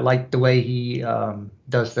 I like the way he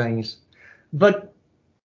does things. But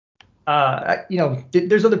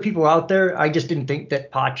there's other people out there. I just didn't think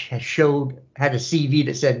that Poch had a CV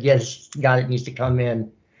that said, yes, the guy that needs to come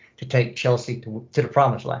in to take Chelsea to the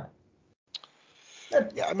promised land.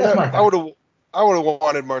 Yeah, I mean, I would have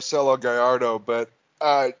wanted Marcelo Gallardo, but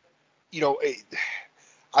I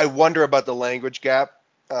wonder about the language gap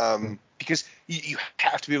because you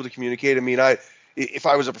have to be able to communicate. I mean, if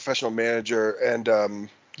I was a professional manager and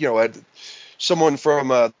someone from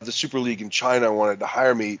the Super League in China wanted to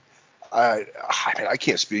hire me, I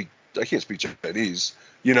can't speak Chinese.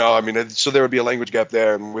 I mean, so there would be a language gap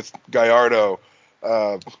there. And with Gallardo,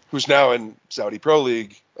 who's now in Saudi Pro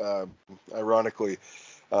League, ironically.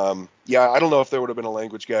 I don't know if there would have been a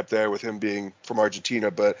language gap there with him being from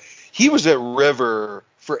Argentina, but he was at River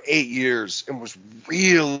for 8 years and was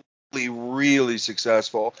really, really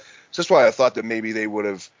successful. So that's why I thought that maybe they would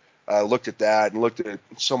have looked at that and looked at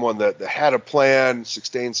someone that had a plan,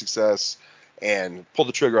 sustained success, and pulled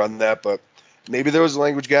the trigger on that. But maybe there was a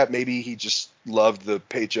language gap. Maybe he just loved the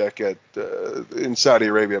paycheck in Saudi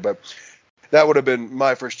Arabia. But that would have been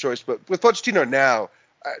my first choice. But with Pochettino now,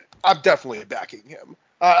 I'm definitely backing him.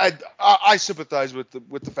 I sympathize with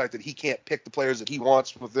the fact that he can't pick the players that he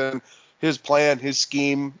wants within his plan, his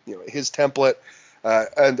scheme, his template,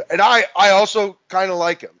 and I also kind of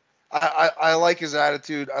like him. I like his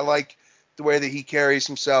attitude. I like the way that he carries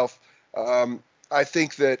himself. I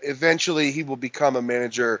think that eventually he will become a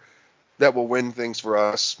manager that will win things for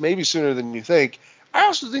us, maybe sooner than you think. I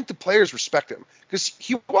also think the players respect him because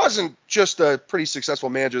he wasn't just a pretty successful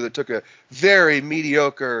manager that took a very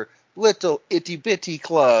mediocre little itty-bitty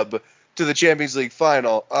club to the Champions League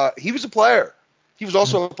final. He was a player. He was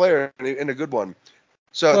also a player and a good one.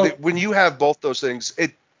 So when you have both those things,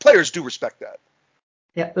 players do respect that.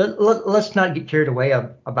 Yeah, let's not get carried away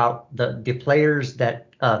about the players that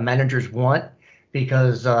managers want,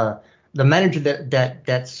 because the manager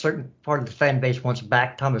that certain part of the fan base wants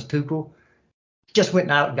back, Thomas Tuchel, just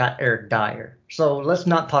went out and got Eric Dyer. So let's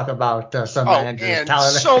not talk about some managers. And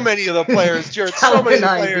so many of the players, Jared, so many of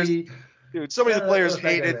the players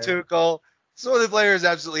hated Tuchel. Some of the players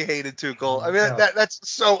absolutely hated Tuchel. I mean, that's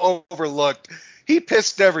so overlooked. He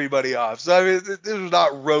pissed everybody off. So, I mean, this was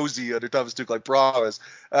not rosy under Thomas Tuchel, I promise.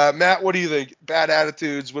 Matt, what do you think? Bad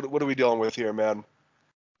attitudes? What are we dealing with here, man?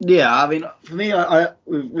 Yeah, I mean, for me,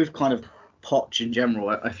 we've kind of Poch in general.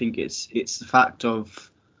 I think it's the fact of,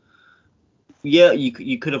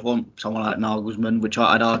 you could have won someone like Nagelsmann, which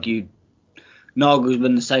I'd argue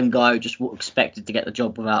Nagelsmann, the same guy who just expected to get the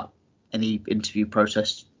job without any interview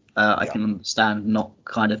process. I can understand not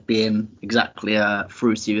kind of being exactly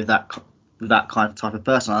fruity with that kind of type of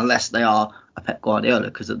person, unless they are a Pep Guardiola,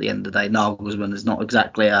 because at the end of the day, Nagelsmann is not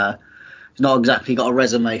exactly got a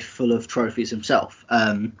resume full of trophies himself.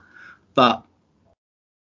 But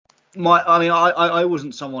I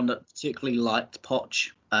wasn't someone that particularly liked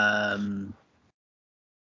Poch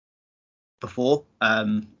before.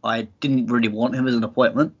 I didn't really want him as an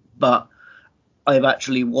appointment, but I've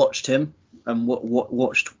actually watched him and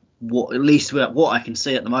watched what I can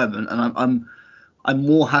see at the moment, and I'm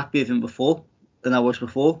more happy with him before than I was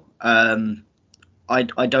before. I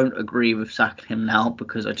don't agree with sacking him now,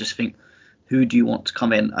 because I just think, who do you want to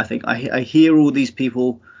come in? I think I hear all these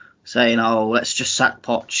people saying, oh, let's just sack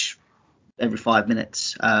Poch every 5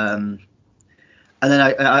 minutes. And then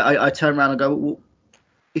I turn around and go, well,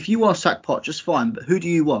 if you want to sack Poch, just fine, but who do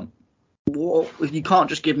you want? You can't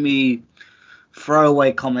just give me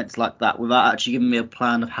throwaway comments like that without actually giving me a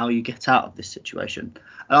plan of how you get out of this situation.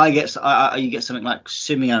 And you get something like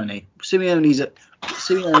Simeone. Simeone's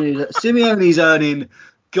earning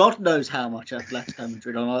God knows how much at Atletico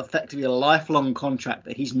Madrid on effectively a lifelong contract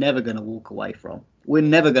that he's never going to walk away from. We're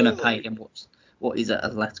never going to pay him what he's at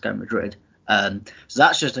Atletico Madrid. So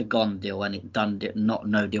that's just a gone deal, not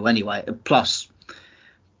no deal anyway. Plus,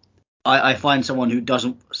 I find someone who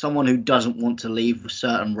doesn't want to leave a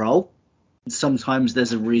certain role sometimes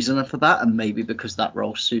there's a reason for that, and maybe because that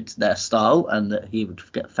role suits their style and that he would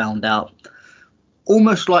get found out.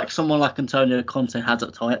 Almost like someone like Antonio Conte had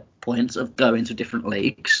at points of going to different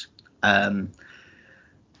leagues. I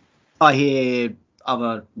hear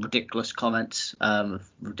other ridiculous comments of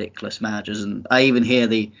ridiculous managers, and I even hear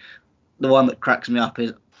the one that cracks me up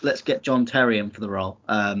is, let's get John Terry in for the role.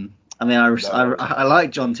 I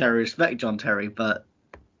like John Terry, respect John Terry, but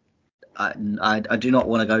I do not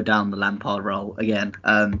want to go down the Lampard role again.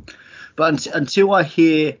 But until I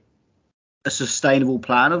hear a sustainable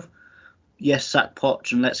plan of, yes, sack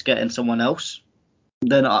Poch and let's get in someone else,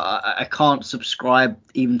 then I can't subscribe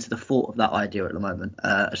even to the thought of that idea at the moment,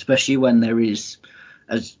 especially when there is,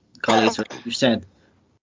 as Carlito, you said,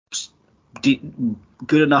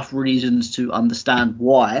 good enough reasons to understand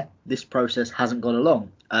why this process hasn't gone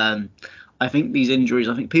along. I think these injuries,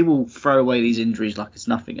 people throw away these injuries like it's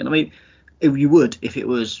nothing. And I mean, if it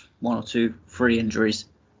was 1 or 2, 3 injuries,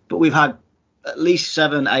 but we've had at least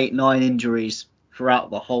 7, 8, 9 injuries throughout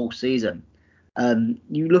the whole season.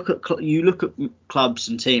 You look at clubs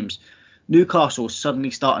and teams. Newcastle is suddenly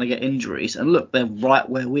starting to get injuries, and look, they're right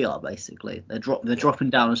where we are basically. They're dropping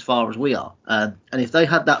down as far as we are. And if they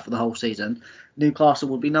had that for the whole season, Newcastle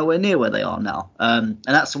would be nowhere near where they are now. And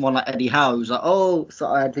that's someone like Eddie Howe, who's like, so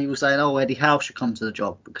I had people saying, Eddie Howe should come to the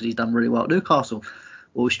job because he's done really well at Newcastle.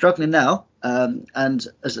 Well, we're struggling now, and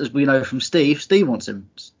as we know from Steve wants him.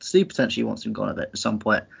 Steve potentially wants him gone a bit at some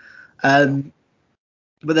point.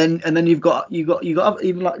 But then you've got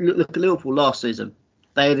even like look at Liverpool last season.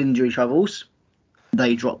 They had injury troubles.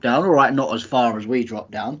 They dropped down. All right, not as far as we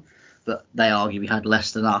dropped down, but they arguably had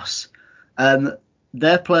less than us.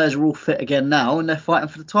 Their players are all fit again now, and they're fighting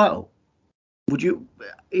for the title. Would you,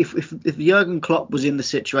 if Jurgen Klopp was in the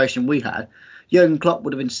situation we had, Jurgen Klopp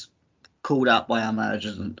would have been called out by our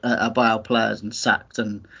managers and by our players and sacked,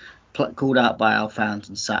 and called out by our fans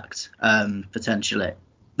and sacked, potentially.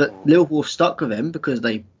 But Liverpool stuck with him because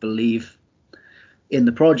they believe in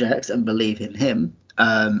the project and believe in him,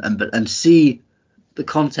 and see the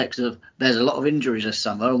context of there's a lot of injuries this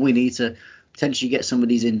summer, and we need to potentially get some of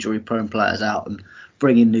these injury-prone players out and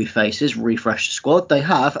bring in new faces, refresh the squad. They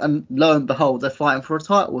have, and lo and behold, they're fighting for a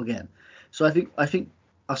title again. So I think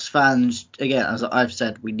us fans, again, as I've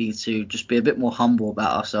said, we need to just be a bit more humble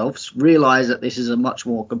about ourselves, realise that this is a much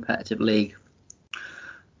more competitive league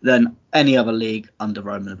than any other league under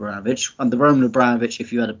Roman Abramovich. Under Roman Abramovich,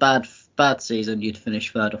 if you had a bad season, you'd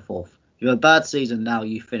finish 3rd or 4th. If you had a bad season, now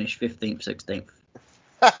you finish 15th, 16th.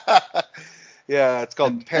 Yeah, it's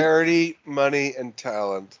called parity, money, and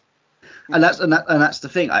talent. And that's the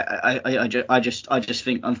thing. I just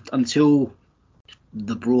think until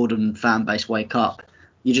the broadened fan base wake up,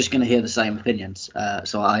 you're just going to hear the same opinions.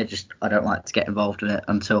 So I don't like to get involved in it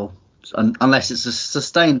unless it's a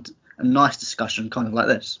sustained and nice discussion, kind of like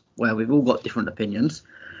this, where we've all got different opinions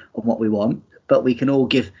on what we want, but we can all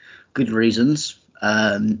give good reasons,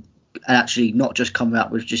 and actually not just come out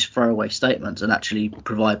with just throwaway statements, and actually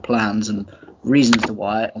provide plans and reasons to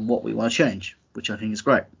why and what we want to change, which I think is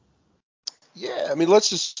great. Yeah, I mean,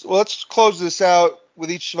 let's close this out with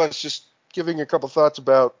each of us just giving a couple thoughts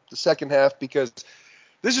about the second half, because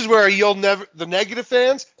this is where the negative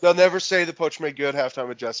fans, they'll never say the Poch made good halftime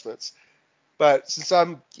adjustments. But since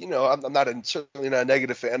I'm certainly not a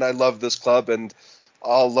negative fan, I love this club, and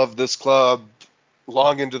I'll love this club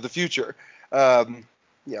long into the future. I've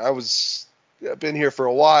been here for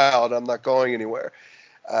a while, and I'm not going anywhere.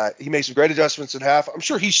 He made some great adjustments at half. I'm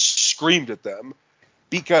sure he screamed at them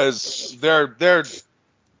because their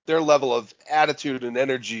level of attitude and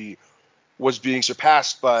energy was being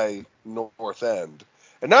surpassed by North End.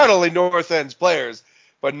 And not only North End's players,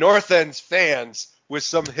 but North End's fans with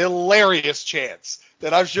some hilarious chants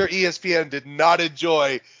that I'm sure ESPN did not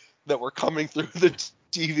enjoy that were coming through the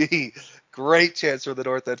TV. Great chants from the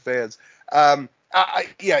North End fans.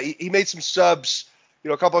 He made some subs,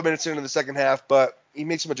 a couple of minutes into the second half, but he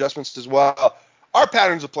made some adjustments as well. Our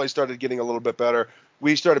patterns of play started getting a little bit better.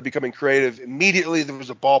 We started becoming creative. Immediately, there was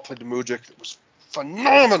a ball played to Madueke that was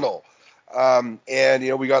phenomenal.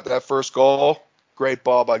 We got that first goal. Great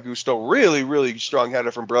ball by Gusto. Really, really strong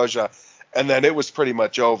header from Broja. And then it was pretty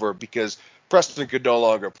much over because Preston could no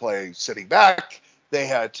longer play sitting back. They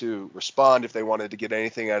had to respond if they wanted to get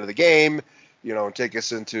anything out of the game, and take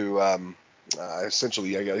us into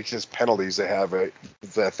essentially, I guess, penalties they have at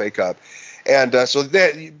the FA Cup. And so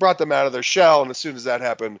they brought them out of their shell, and as soon as that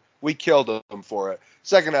happened, we killed them for it.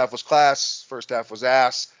 Second half was class. First half was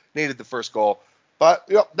ass. Needed the first goal. But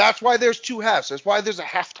that's why there's 2 halves. That's why there's a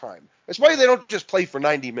halftime. That's why they don't just play for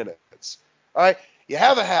 90 minutes. All right? You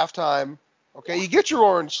have a halftime, okay? You get your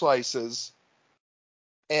orange slices,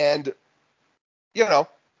 and you know,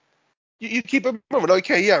 you keep it moving.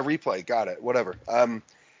 Okay, yeah, replay, got it, whatever.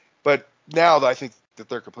 But now I think that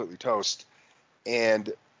they're completely toast.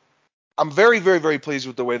 And I'm very, very, very pleased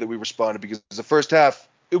with the way that we responded, because the first half,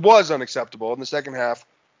 it was unacceptable, and the second half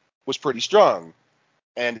was pretty strong.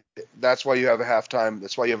 And that's why you have a halftime.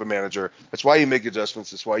 That's why you have a manager. That's why you make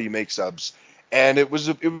adjustments. That's why you make subs. And it was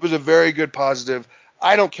a very good positive.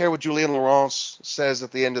 I don't care what Julien Laurence says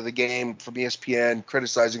at the end of the game from ESPN,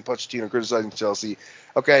 criticizing Pochettino, criticizing Chelsea.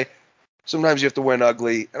 Okay, sometimes you have to win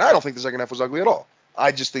ugly, and I don't think the second half was ugly at all.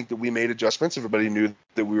 I just think that we made adjustments. Everybody knew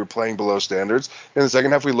that we were playing below standards. In the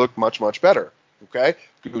second half, we looked much, much better. Okay,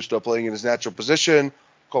 Gusto playing in his natural position,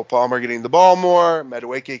 Cole Palmer getting the ball more,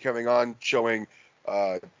 Madueke coming on, showing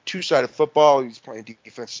two-sided football. He's playing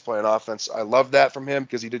defense, he's playing offense. I love that from him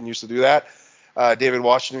because he didn't used to do that. David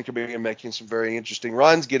Washington coming in, making some very interesting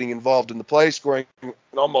runs, getting involved in the play, scoring an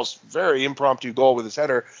almost very impromptu goal with his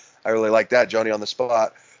header. I really like that, Johnny on the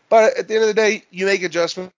spot. But at the end of the day, you make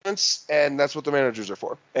adjustments, and that's what the managers are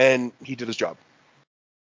for. And he did his job.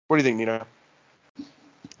 What do you think, Nina?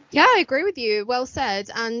 Yeah, I agree with you. Well said.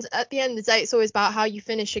 And at the end of the day, it's always about how you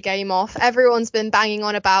finish a game off. Everyone's been banging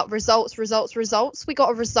on about results. We got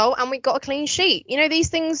a result and we got a clean sheet. You know, these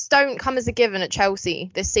things don't come as a given at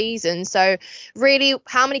Chelsea this season. So really,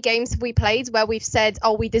 how many games have we played where we've said,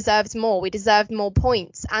 oh, we deserved more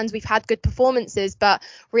points, and we've had good performances, but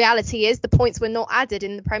reality is the points were not added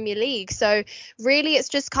in the Premier League. So really, it's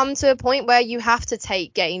just come to a point where you have to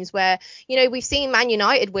take games where, you know, we've seen Man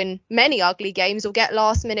United win many ugly games or get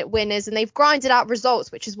last minute winners, and they've grinded out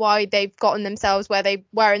results, which is why they've gotten themselves where they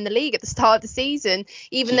were in the league at the start of the season,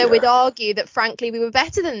 even though we'd argue that frankly we were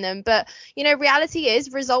better than them. But you know, reality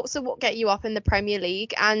is results are what get you up in the Premier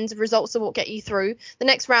League, and results are what get you through the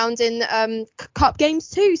next round in cup games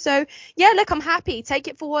too. So yeah, look, I'm happy. Take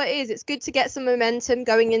it for what it is. It's good to get some momentum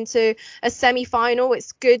going into a semi-final.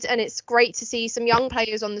 It's good, and it's great to see some young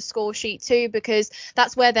players on the score sheet too, because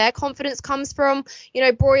that's where their confidence comes from. You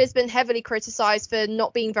know, Broja's been heavily criticised for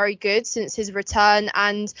not being very good since his return,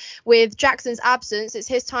 and with Jackson's absence, it's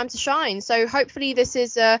his time to shine. So hopefully this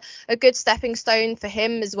is a good stepping stone for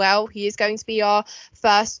him as well. He is going to be our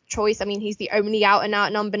first choice. I mean, he's the only out and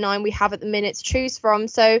out number 9 we have at the minute to choose from.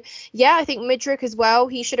 So yeah, I think Mudryk as well,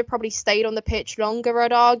 he should have probably stayed on the pitch longer,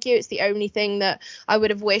 I'd argue. It's the only thing that I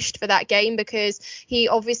would have wished for that game, because he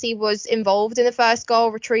obviously was involved in the first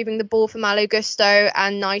goal, retrieving the ball from Malo Gusto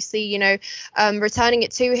and nicely, you know, returning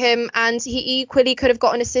it to him, and he equally could have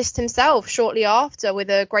got an assist himself shortly after with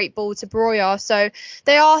a great ball to Broja. So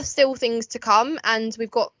there are still things to come, and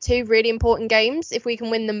we've got 2 really important games. If we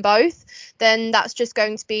can win them both, then that's just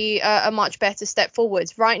going to be a much better step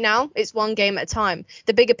forward. Right now, it's one game at a time.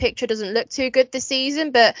 The bigger picture doesn't look too good this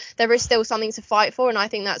season, but there is still something to fight for, and I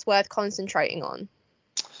think that's worth concentrating on.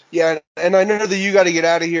 Yeah, and I know that you got to get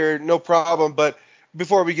out of here, no problem, but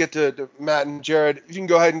before we get to Matt and Jared, if you can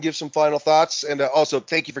go ahead and give some final thoughts, and also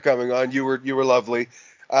thank you for coming on. You were lovely.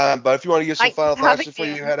 But if you want to give some final thoughts before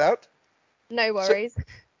you head out. No worries.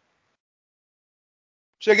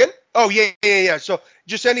 Say again? Oh, yeah. So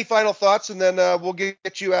just any final thoughts, and then we'll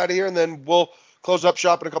get you out of here, and then we'll close up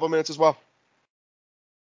shop in a couple minutes as well.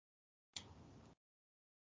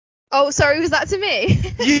 Oh, sorry, was that to me?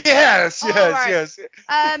 Yes. Yes,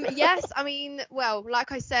 I mean, well,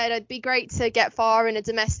 like I said, it'd be great to get far in a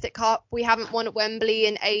domestic cup. We haven't won at Wembley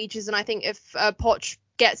in ages, and I think if Poch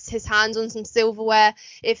gets his hands on some silverware,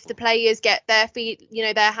 if the players get their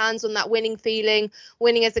hands on that winning feeling,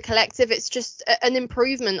 winning as a collective, it's just an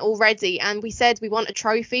improvement already. And we said we want a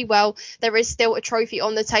trophy. Well, there is still a trophy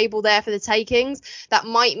on the table there for the takings. That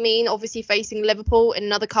might mean obviously facing Liverpool in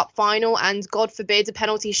another cup final, and God forbid a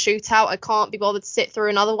penalty shootout. I can't be bothered to sit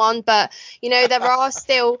through another one, but you know, there are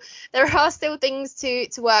still things to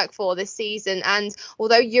work for this season. And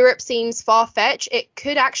although Europe seems far-fetched, it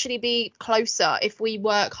could actually be closer if we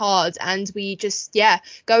work hard and we just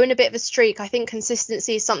go in a bit of a streak. I think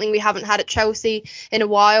consistency is something we haven't had at Chelsea in a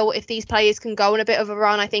while. If these players can go on a bit of a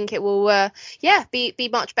run, I think it will be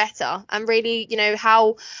much better. And really, you know,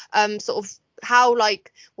 how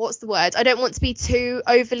what's the word? I don't want to be too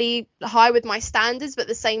overly high with my standards, but at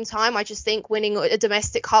the same time, I just think winning a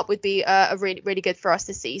domestic cup would be a really, really good for us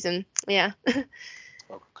this season. Yeah.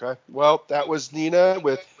 Okay. Well, that was Nina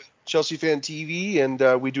with Chelsea Fan TV,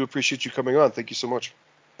 and we do appreciate you coming on. Thank you so much.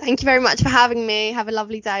 Thank you very much for having me. Have a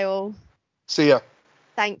lovely day all. See ya.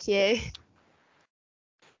 Thank you.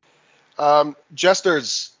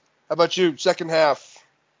 Jesters, how about you? Second half.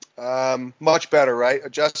 Much better, right?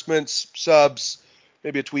 Adjustments, subs,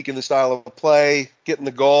 maybe a tweak in the style of play, getting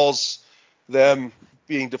the goals, them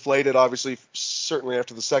being deflated, obviously, certainly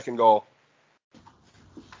after the second goal.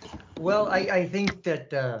 Well, I think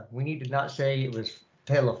that we need to not say it was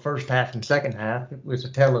a tale of first half and second half. It was a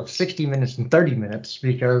tale of 60 minutes and 30 minutes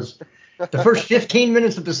because the first 15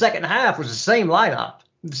 minutes of the second half was the same lineup.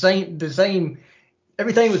 The same,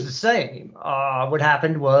 everything was the same. What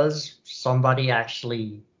happened was somebody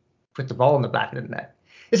actually put the ball in the back of the net.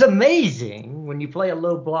 It's amazing when you play a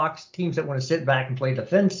low blocks, teams that want to sit back and play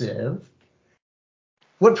defensive,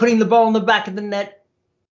 what putting the ball in the back of the net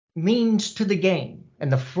means to the game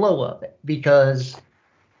and the flow of it, because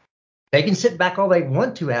they can sit back all they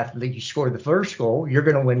want to after you score the first goal. You're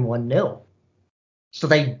going to win 1-0. So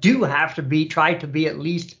they do have to try to be at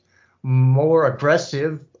least more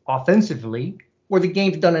aggressive offensively, or the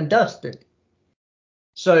game's done and dusted.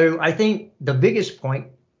 So I think the biggest point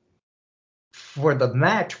for the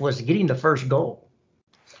match was getting the first goal.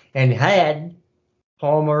 And had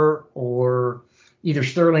Palmer or either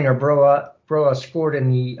Sterling or Broja scored in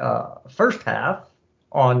the first half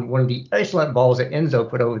on one of the excellent balls that Enzo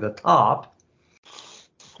put over the top,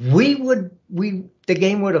 the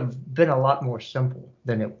game would have been a lot more simple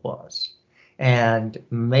than it was. And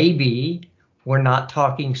maybe we're not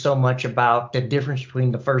talking so much about the difference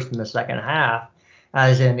between the first and the second half,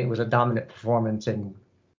 as in it was a dominant performance and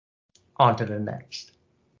on to the next.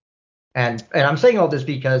 And I'm saying all this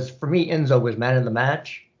because for me, Enzo was man of the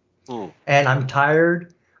match. And I'm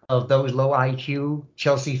tired of those low IQ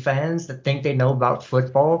Chelsea fans that think they know about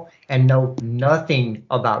football and know nothing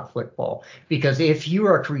about football. Because if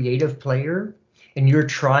you're a creative player and you're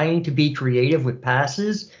trying to be creative with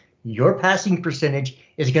passes, your passing percentage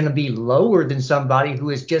is going to be lower than somebody who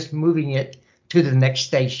is just moving it to the next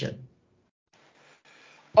station.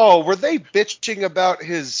 Oh, were they bitching about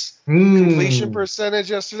his completion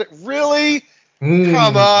percentage yesterday? Really?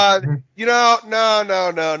 Come on.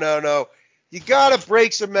 No. You got to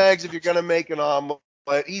break some eggs if you're going to make an omelet.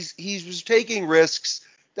 He was taking risks.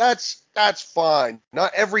 That's fine.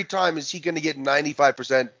 Not every time is he going to get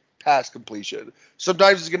 95% pass completion.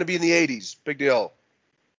 Sometimes it's going to be in the 80s. Big deal.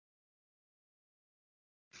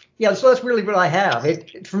 Yeah, so that's really what I have.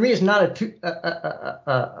 For me, it's not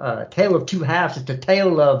a tale of two halves. It's a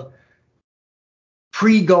tale of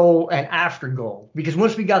pre-goal and after goal. Because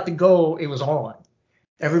once we got the goal, it was on.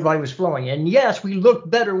 Everybody was flowing. And yes, we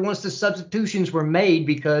looked better once the substitutions were made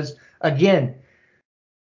because, again,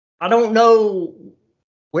 I don't know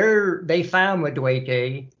where they found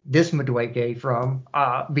this Madueke from,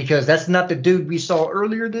 because that's not the dude we saw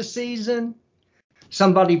earlier this season.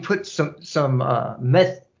 Somebody put some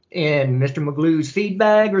meth in Mr. Maglu's feed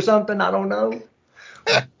bag or something. I don't know.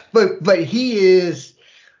 But he is,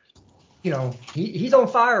 he's on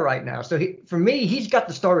fire right now. So for me, he's got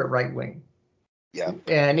to start at right wing. Yeah.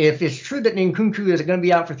 And if it's true that Nkunku is going to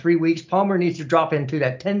be out for 3 weeks, Palmer needs to drop into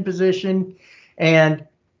that 10 position. And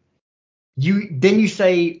you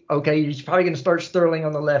say, okay, he's probably going to start Sterling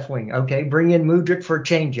on the left wing. Okay, bring in Mudryk for a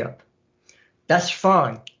changeup. That's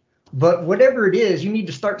fine. But whatever it is, you need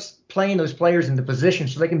to start playing those players in the position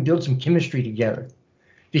so they can build some chemistry together.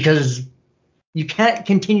 Because you can't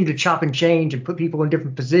continue to chop and change and put people in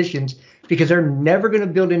different positions because they're never going to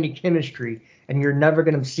build any chemistry and you're never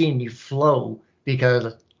going to see any flow.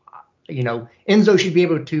 Because, Enzo should be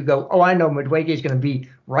able to go, oh, I know Madueke is going to be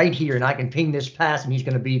right here and I can ping this pass and he's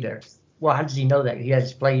going to be there. Well, how does he know that? He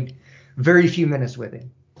has played very few minutes with him.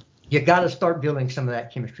 You got to start building some of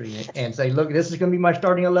that chemistry and say, look, this is going to be my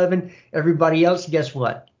starting 11. Everybody else, guess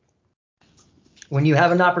what? When you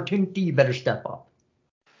have an opportunity, you better step up.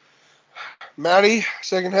 Matty,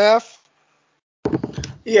 second half?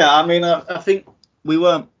 Yeah, I mean, I think we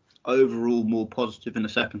weren't overall more positive in the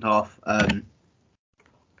second half.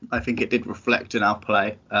 I think it did reflect in our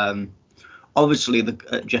play. Obviously,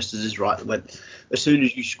 the Jesters is right. As soon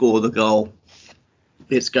as you score the goal,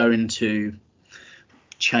 it's going to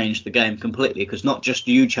change the game completely, because not just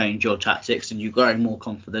you change your tactics and you gain more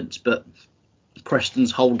confidence, but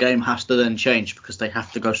Preston's whole game has to then change because they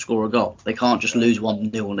have to go score a goal. They can't just lose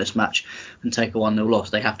 1-0 in this match and take a 1-0 loss.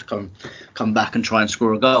 They have to come back and try and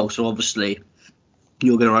score a goal. So obviously,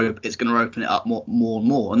 it's going to open it up more and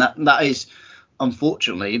more. And that is,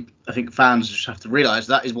 unfortunately, I think fans just have to realise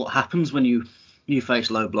that is what happens when you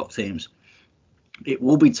face low block teams. It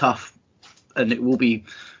will be tough, and it will be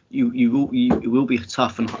it will be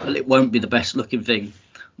tough, and it won't be the best looking thing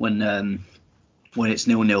when it's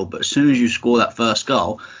 0-0. But as soon as you score that first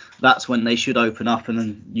goal, that's when they should open up, and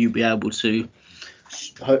then you'll be able to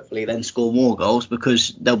hopefully then score more goals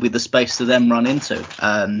because there'll be the space to them run into.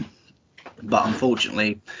 But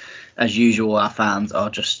unfortunately, as usual, our fans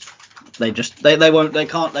are they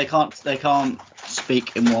can't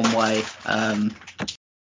speak in one way.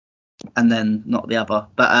 and then not the other.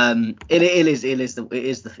 But it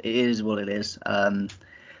is what it is.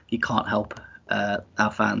 You can't help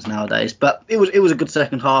our fans nowadays. But it was a good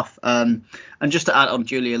second half. And just to add on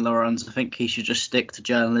Julian Laurens, I think he should just stick to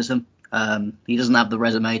journalism. He doesn't have the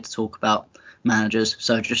resume to talk about managers,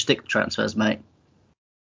 so just stick to transfers, mate.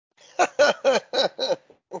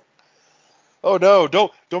 Oh no!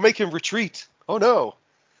 Don't make him retreat. Oh no!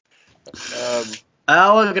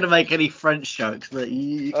 I wasn't going to make any French jokes, but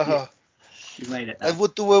you made it. I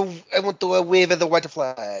want to wave at the white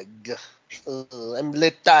flag. I'm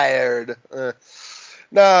tired.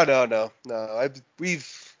 No.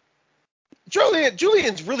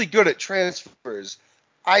 Julian's really good at transfers.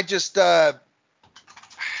 I just I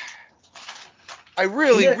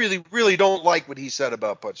really don't like what he said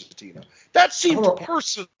about Pochettino. That seemed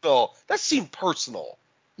personal. That seemed personal.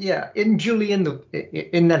 Yeah, isn't Julian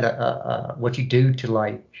isn't that what you do to,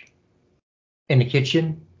 like, in the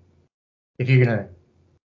kitchen if you're gonna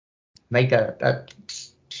make a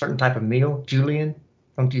certain type of meal, Julian?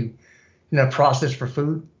 Don't you process for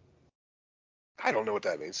food? I don't know what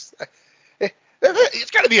that means. It's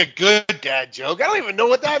got to be a good dad joke. I don't even know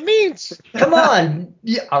what that means. Come on.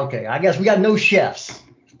 Yeah, okay, I guess we got no chefs.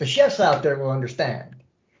 The chefs out there will understand.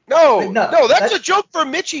 No, that's a joke for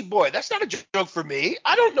Mitchie boy. That's not a joke for me.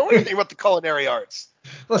 I don't know anything about the culinary arts.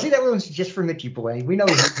 Well, see, that one's just for Mitchie boy. We know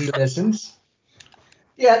he listens.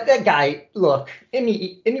 Yeah, that guy. Look,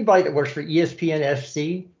 anybody that works for ESPN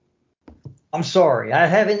FC, I'm sorry, I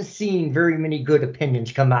haven't seen very many good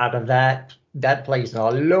opinions come out of that place in a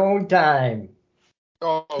long time.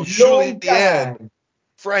 Oh, Julien.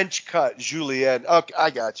 French cut, Julien. Okay, I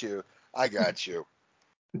got you.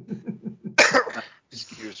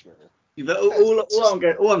 Excuse me. But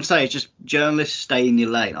all I'm saying is just journalists stay in your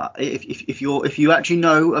lane. If you actually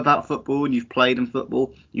know about football and you've played in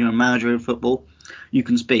football, you're a manager in football, you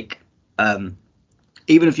can speak. Even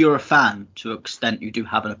if you're a fan, to an extent, you do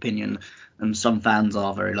have an opinion, and some fans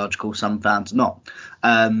are very logical, some fans not.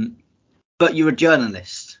 But you're a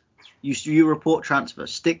journalist. You report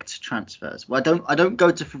transfers. Stick to transfers. Well, I don't go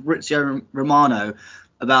to Fabrizio Romano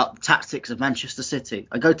about tactics of Manchester City.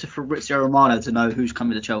 I go to Fabrizio Romano to know who's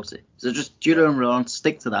coming to Chelsea. So just Julian Laurens,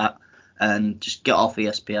 stick to that and just get off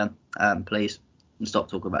ESPN, please, and stop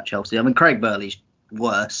talking about Chelsea. I mean, Craig Burley's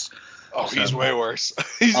worse. Oh, so. He's way worse.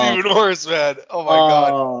 He's even worse, man. Oh my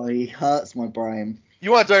God. Oh, he hurts my brain.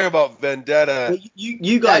 You want to talk about vendetta? Well,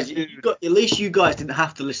 you guys, at least you guys didn't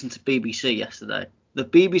have to listen to BBC yesterday. The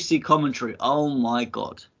BBC commentary, oh my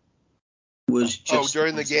God, was just... Oh,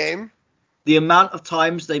 during the game? The amount of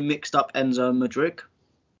times they mixed up Enzo and Madueke.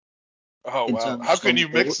 Oh, wow. How can you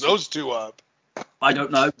mix those two up? I don't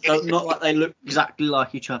know. Not like they look exactly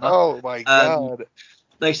like each other. Oh, my God.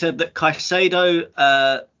 They said that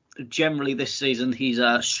Caicedo, generally this season, he's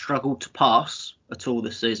struggled to pass at all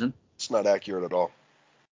this season. It's not accurate at all.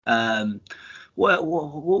 What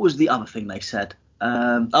was the other thing they said?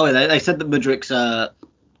 They said that Madueke's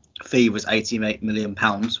fee was £88 million,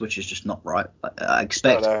 which is just not right. I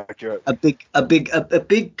expect a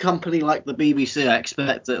big company like the BBC, I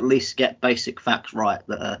expect to at least get basic facts right.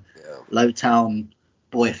 That a low town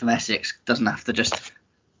boy from Essex doesn't have to just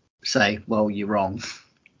say, well, you're wrong.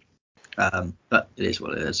 But it is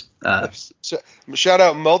what it is. Shout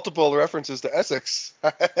out multiple references to Essex.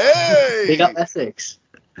 Hey! Big up Essex.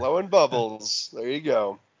 Blowing bubbles. There you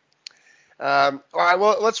go. All right,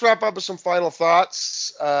 well, let's wrap up with some final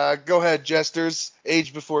thoughts. Go ahead, Jesters.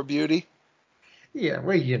 Age before beauty. Yeah,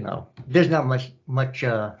 well, there's not much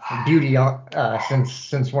beauty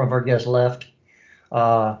since one of our guests left.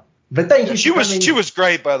 But thank you. She was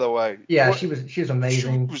great, by the way. Yeah, she was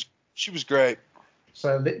amazing. She was great.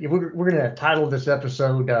 So we're gonna title this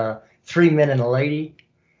episode 3 Men and a Lady.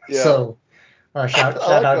 Yeah. So shout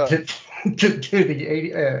out to the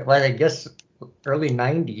 80, I guess early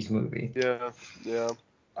 90s movie. Yeah.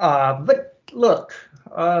 But look,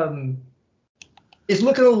 it's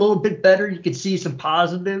looking a little bit better. You can see some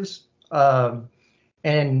positives.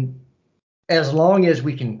 And as long as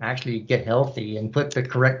we can actually get healthy and put the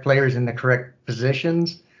correct players in the correct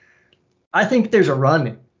positions, I think there's a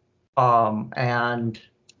run. And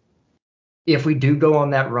if we do go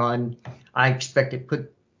on that run, I expect it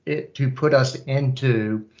to put us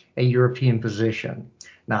into a European position.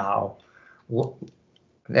 Now,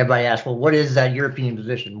 everybody asks, well, what is that European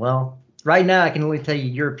position? Well, right now I can only tell you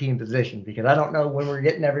European position because I don't know when we're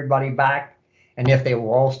getting everybody back and if they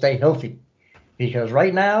will all stay healthy. Because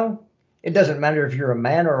right now, it doesn't matter if you're a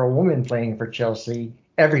man or a woman playing for Chelsea,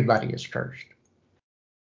 everybody is cursed.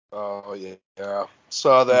 Oh, yeah.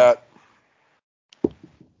 Saw that.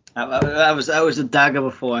 That was a dagger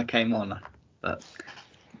before I came on. But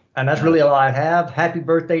And that's really all I have. Happy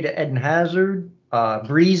birthday to Eden Hazard.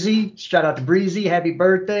 Breezy, shout out to Breezy. Happy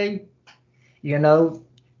birthday. You know,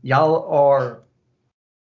 y'all are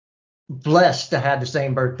blessed to have the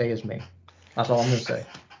same birthday as me. That's all I'm going to say.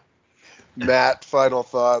 Matt, final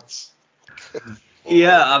thoughts.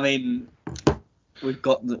 Yeah, I mean, we've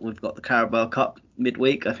got the Carabao Cup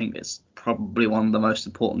midweek. I think it's probably one of the most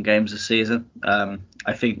important games this season.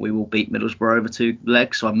 I think we will beat Middlesbrough over 2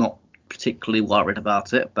 legs, so I'm not particularly worried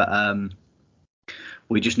about it. But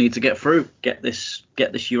we just need to get through, get this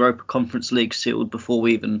Europa Conference League sealed before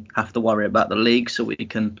we even have to worry about the league, so we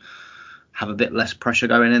can have a bit less pressure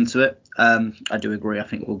going into it. I do agree. I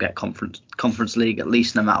think we'll get Conference League at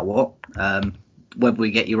least, no matter what. Whether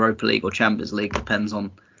we get Europa League or Champions League depends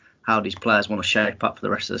on how these players want to shape up for the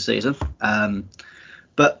rest of the season.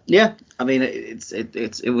 But yeah, I mean,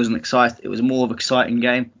 it was more of an exciting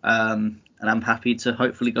game, and I'm happy to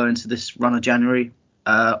hopefully go into this run of January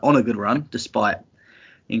on a good run, despite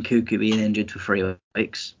Nkuku being injured for 3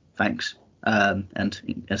 weeks. Thanks.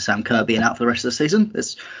 And Sam Kerr being out for the rest of the season.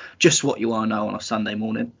 It's just what you want to know on a Sunday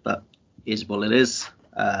morning, but is what it is.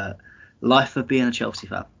 Life of being a Chelsea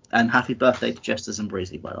fan. And happy birthday to Jesters and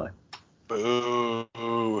Breezy, by the way.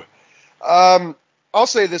 Boo. I'll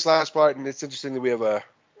say this last part, and it's interesting that we have a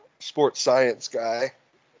sports science guy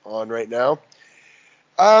on right now.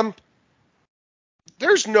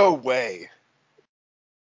 There's no way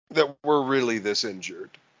that we're really this injured.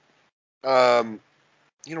 When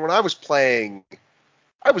I was playing,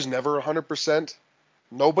 I was never 100%.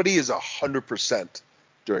 Nobody is 100%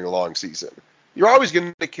 during a long season. You're always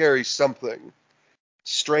going to carry something.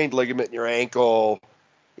 Strained ligament in your ankle,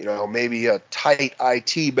 maybe a tight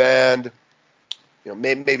IT band,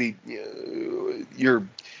 maybe your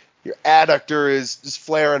adductor is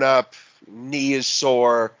flaring up, knee is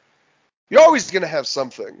sore. You're always going to have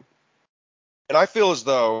something. And I feel as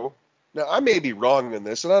though, now I may be wrong in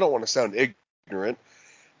this, and I don't want to sound ignorant,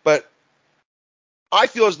 but I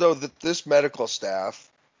feel as though that this medical staff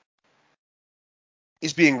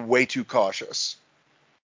is being way too cautious.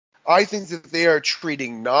 I think that they are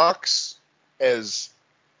treating knocks as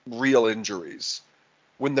real injuries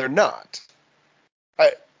when they're not.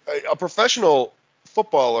 A professional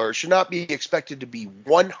footballer should not be expected to be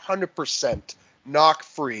 100%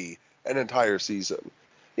 knock-free an entire season.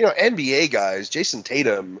 NBA guys, Jason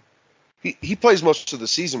Tatum, he plays most of the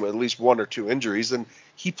season with at least 1 or 2 injuries, and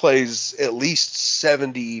he plays at least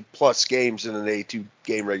 70-plus games in an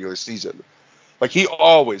 82-game regular season. Like, he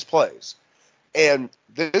always plays. And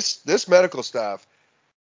this medical staff,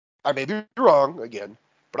 I may be wrong, again,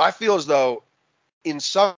 but I feel as though in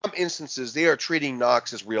some instances they are treating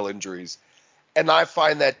knocks as real injuries, and I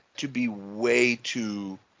find that to be way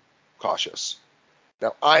too cautious.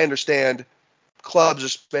 Now, I understand clubs are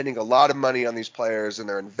spending a lot of money on these players, and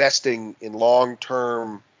they're investing in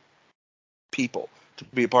long-term people to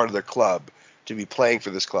be a part of their club, to be playing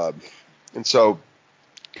for this club. And so,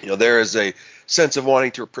 there is a sense of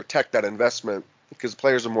wanting to protect that investment because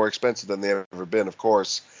players are more expensive than they've ever been, of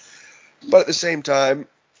course. But at the same time,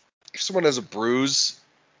 if someone has a bruise,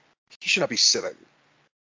 he should not be sitting.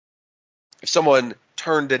 If someone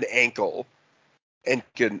turned an ankle and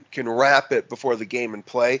can wrap it before the game and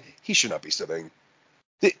play, he should not be sitting.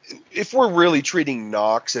 If we're really treating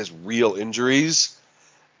knocks as real injuries,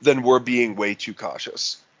 then we're being way too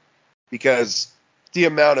cautious. Because the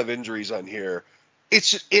amount of injuries on here,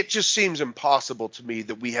 it just seems impossible to me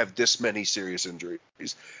that we have this many serious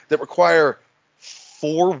injuries that require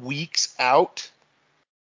 4 weeks out,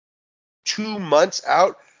 2 months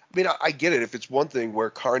out. I mean, I get it if it's one thing where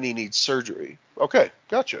Carney needs surgery. Okay,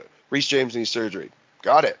 gotcha. Reece James needs surgery.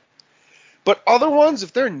 Got it. But other ones,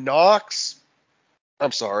 if they're knocks,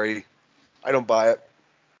 I'm sorry. I don't buy it.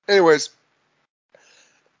 Anyways,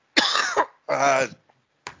 this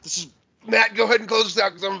is Matt, go ahead and close this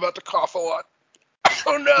out because I'm about to cough a lot.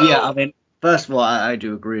 Oh, no. Yeah, I mean, first of all, I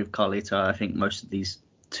do agree with Carlito. I think most of these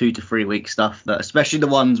 2 to 3 week stuff, that especially the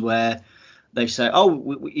ones where they say,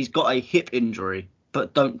 he's got a hip injury,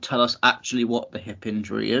 but don't tell us actually what the hip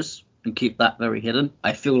injury is and keep that very hidden.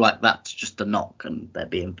 I feel like that's just a knock, and they're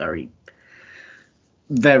being very,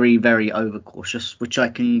 very, very overcautious, which I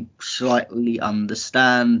can slightly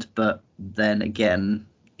understand. But then again,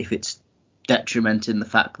 if it's detrimenting the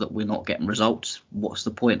fact that we're not getting results, what's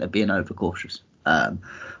the point of being overcautious?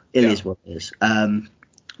 It is what it is.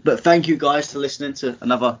 But thank you guys for listening to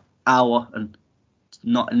another hour and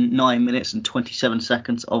not 9 minutes and 27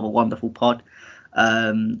 seconds of a wonderful pod.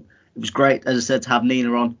 It was great, as I said, to have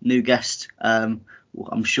Nina on, new guest. I'm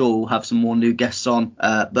sure we'll have some more new guests on,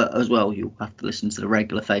 but as well, you'll have to listen to the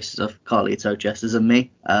regular faces of Carlito, Jesters, and me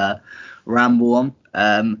ramble on.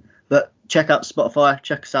 But check out Spotify,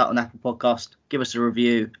 check us out on Apple Podcast, give us a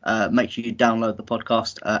review, make sure you download the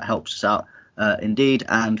podcast, helps us out indeed,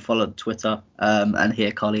 and follow Twitter and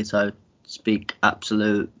hear Carlito speak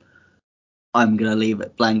absolute. I'm going to leave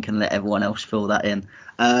it blank and let everyone else fill that in.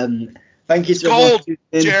 Thank you It's to everyone gold, for tuning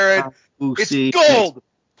in. Jared. We'll It's see gold.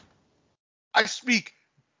 I speak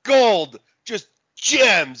gold. Just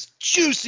gems, juicy.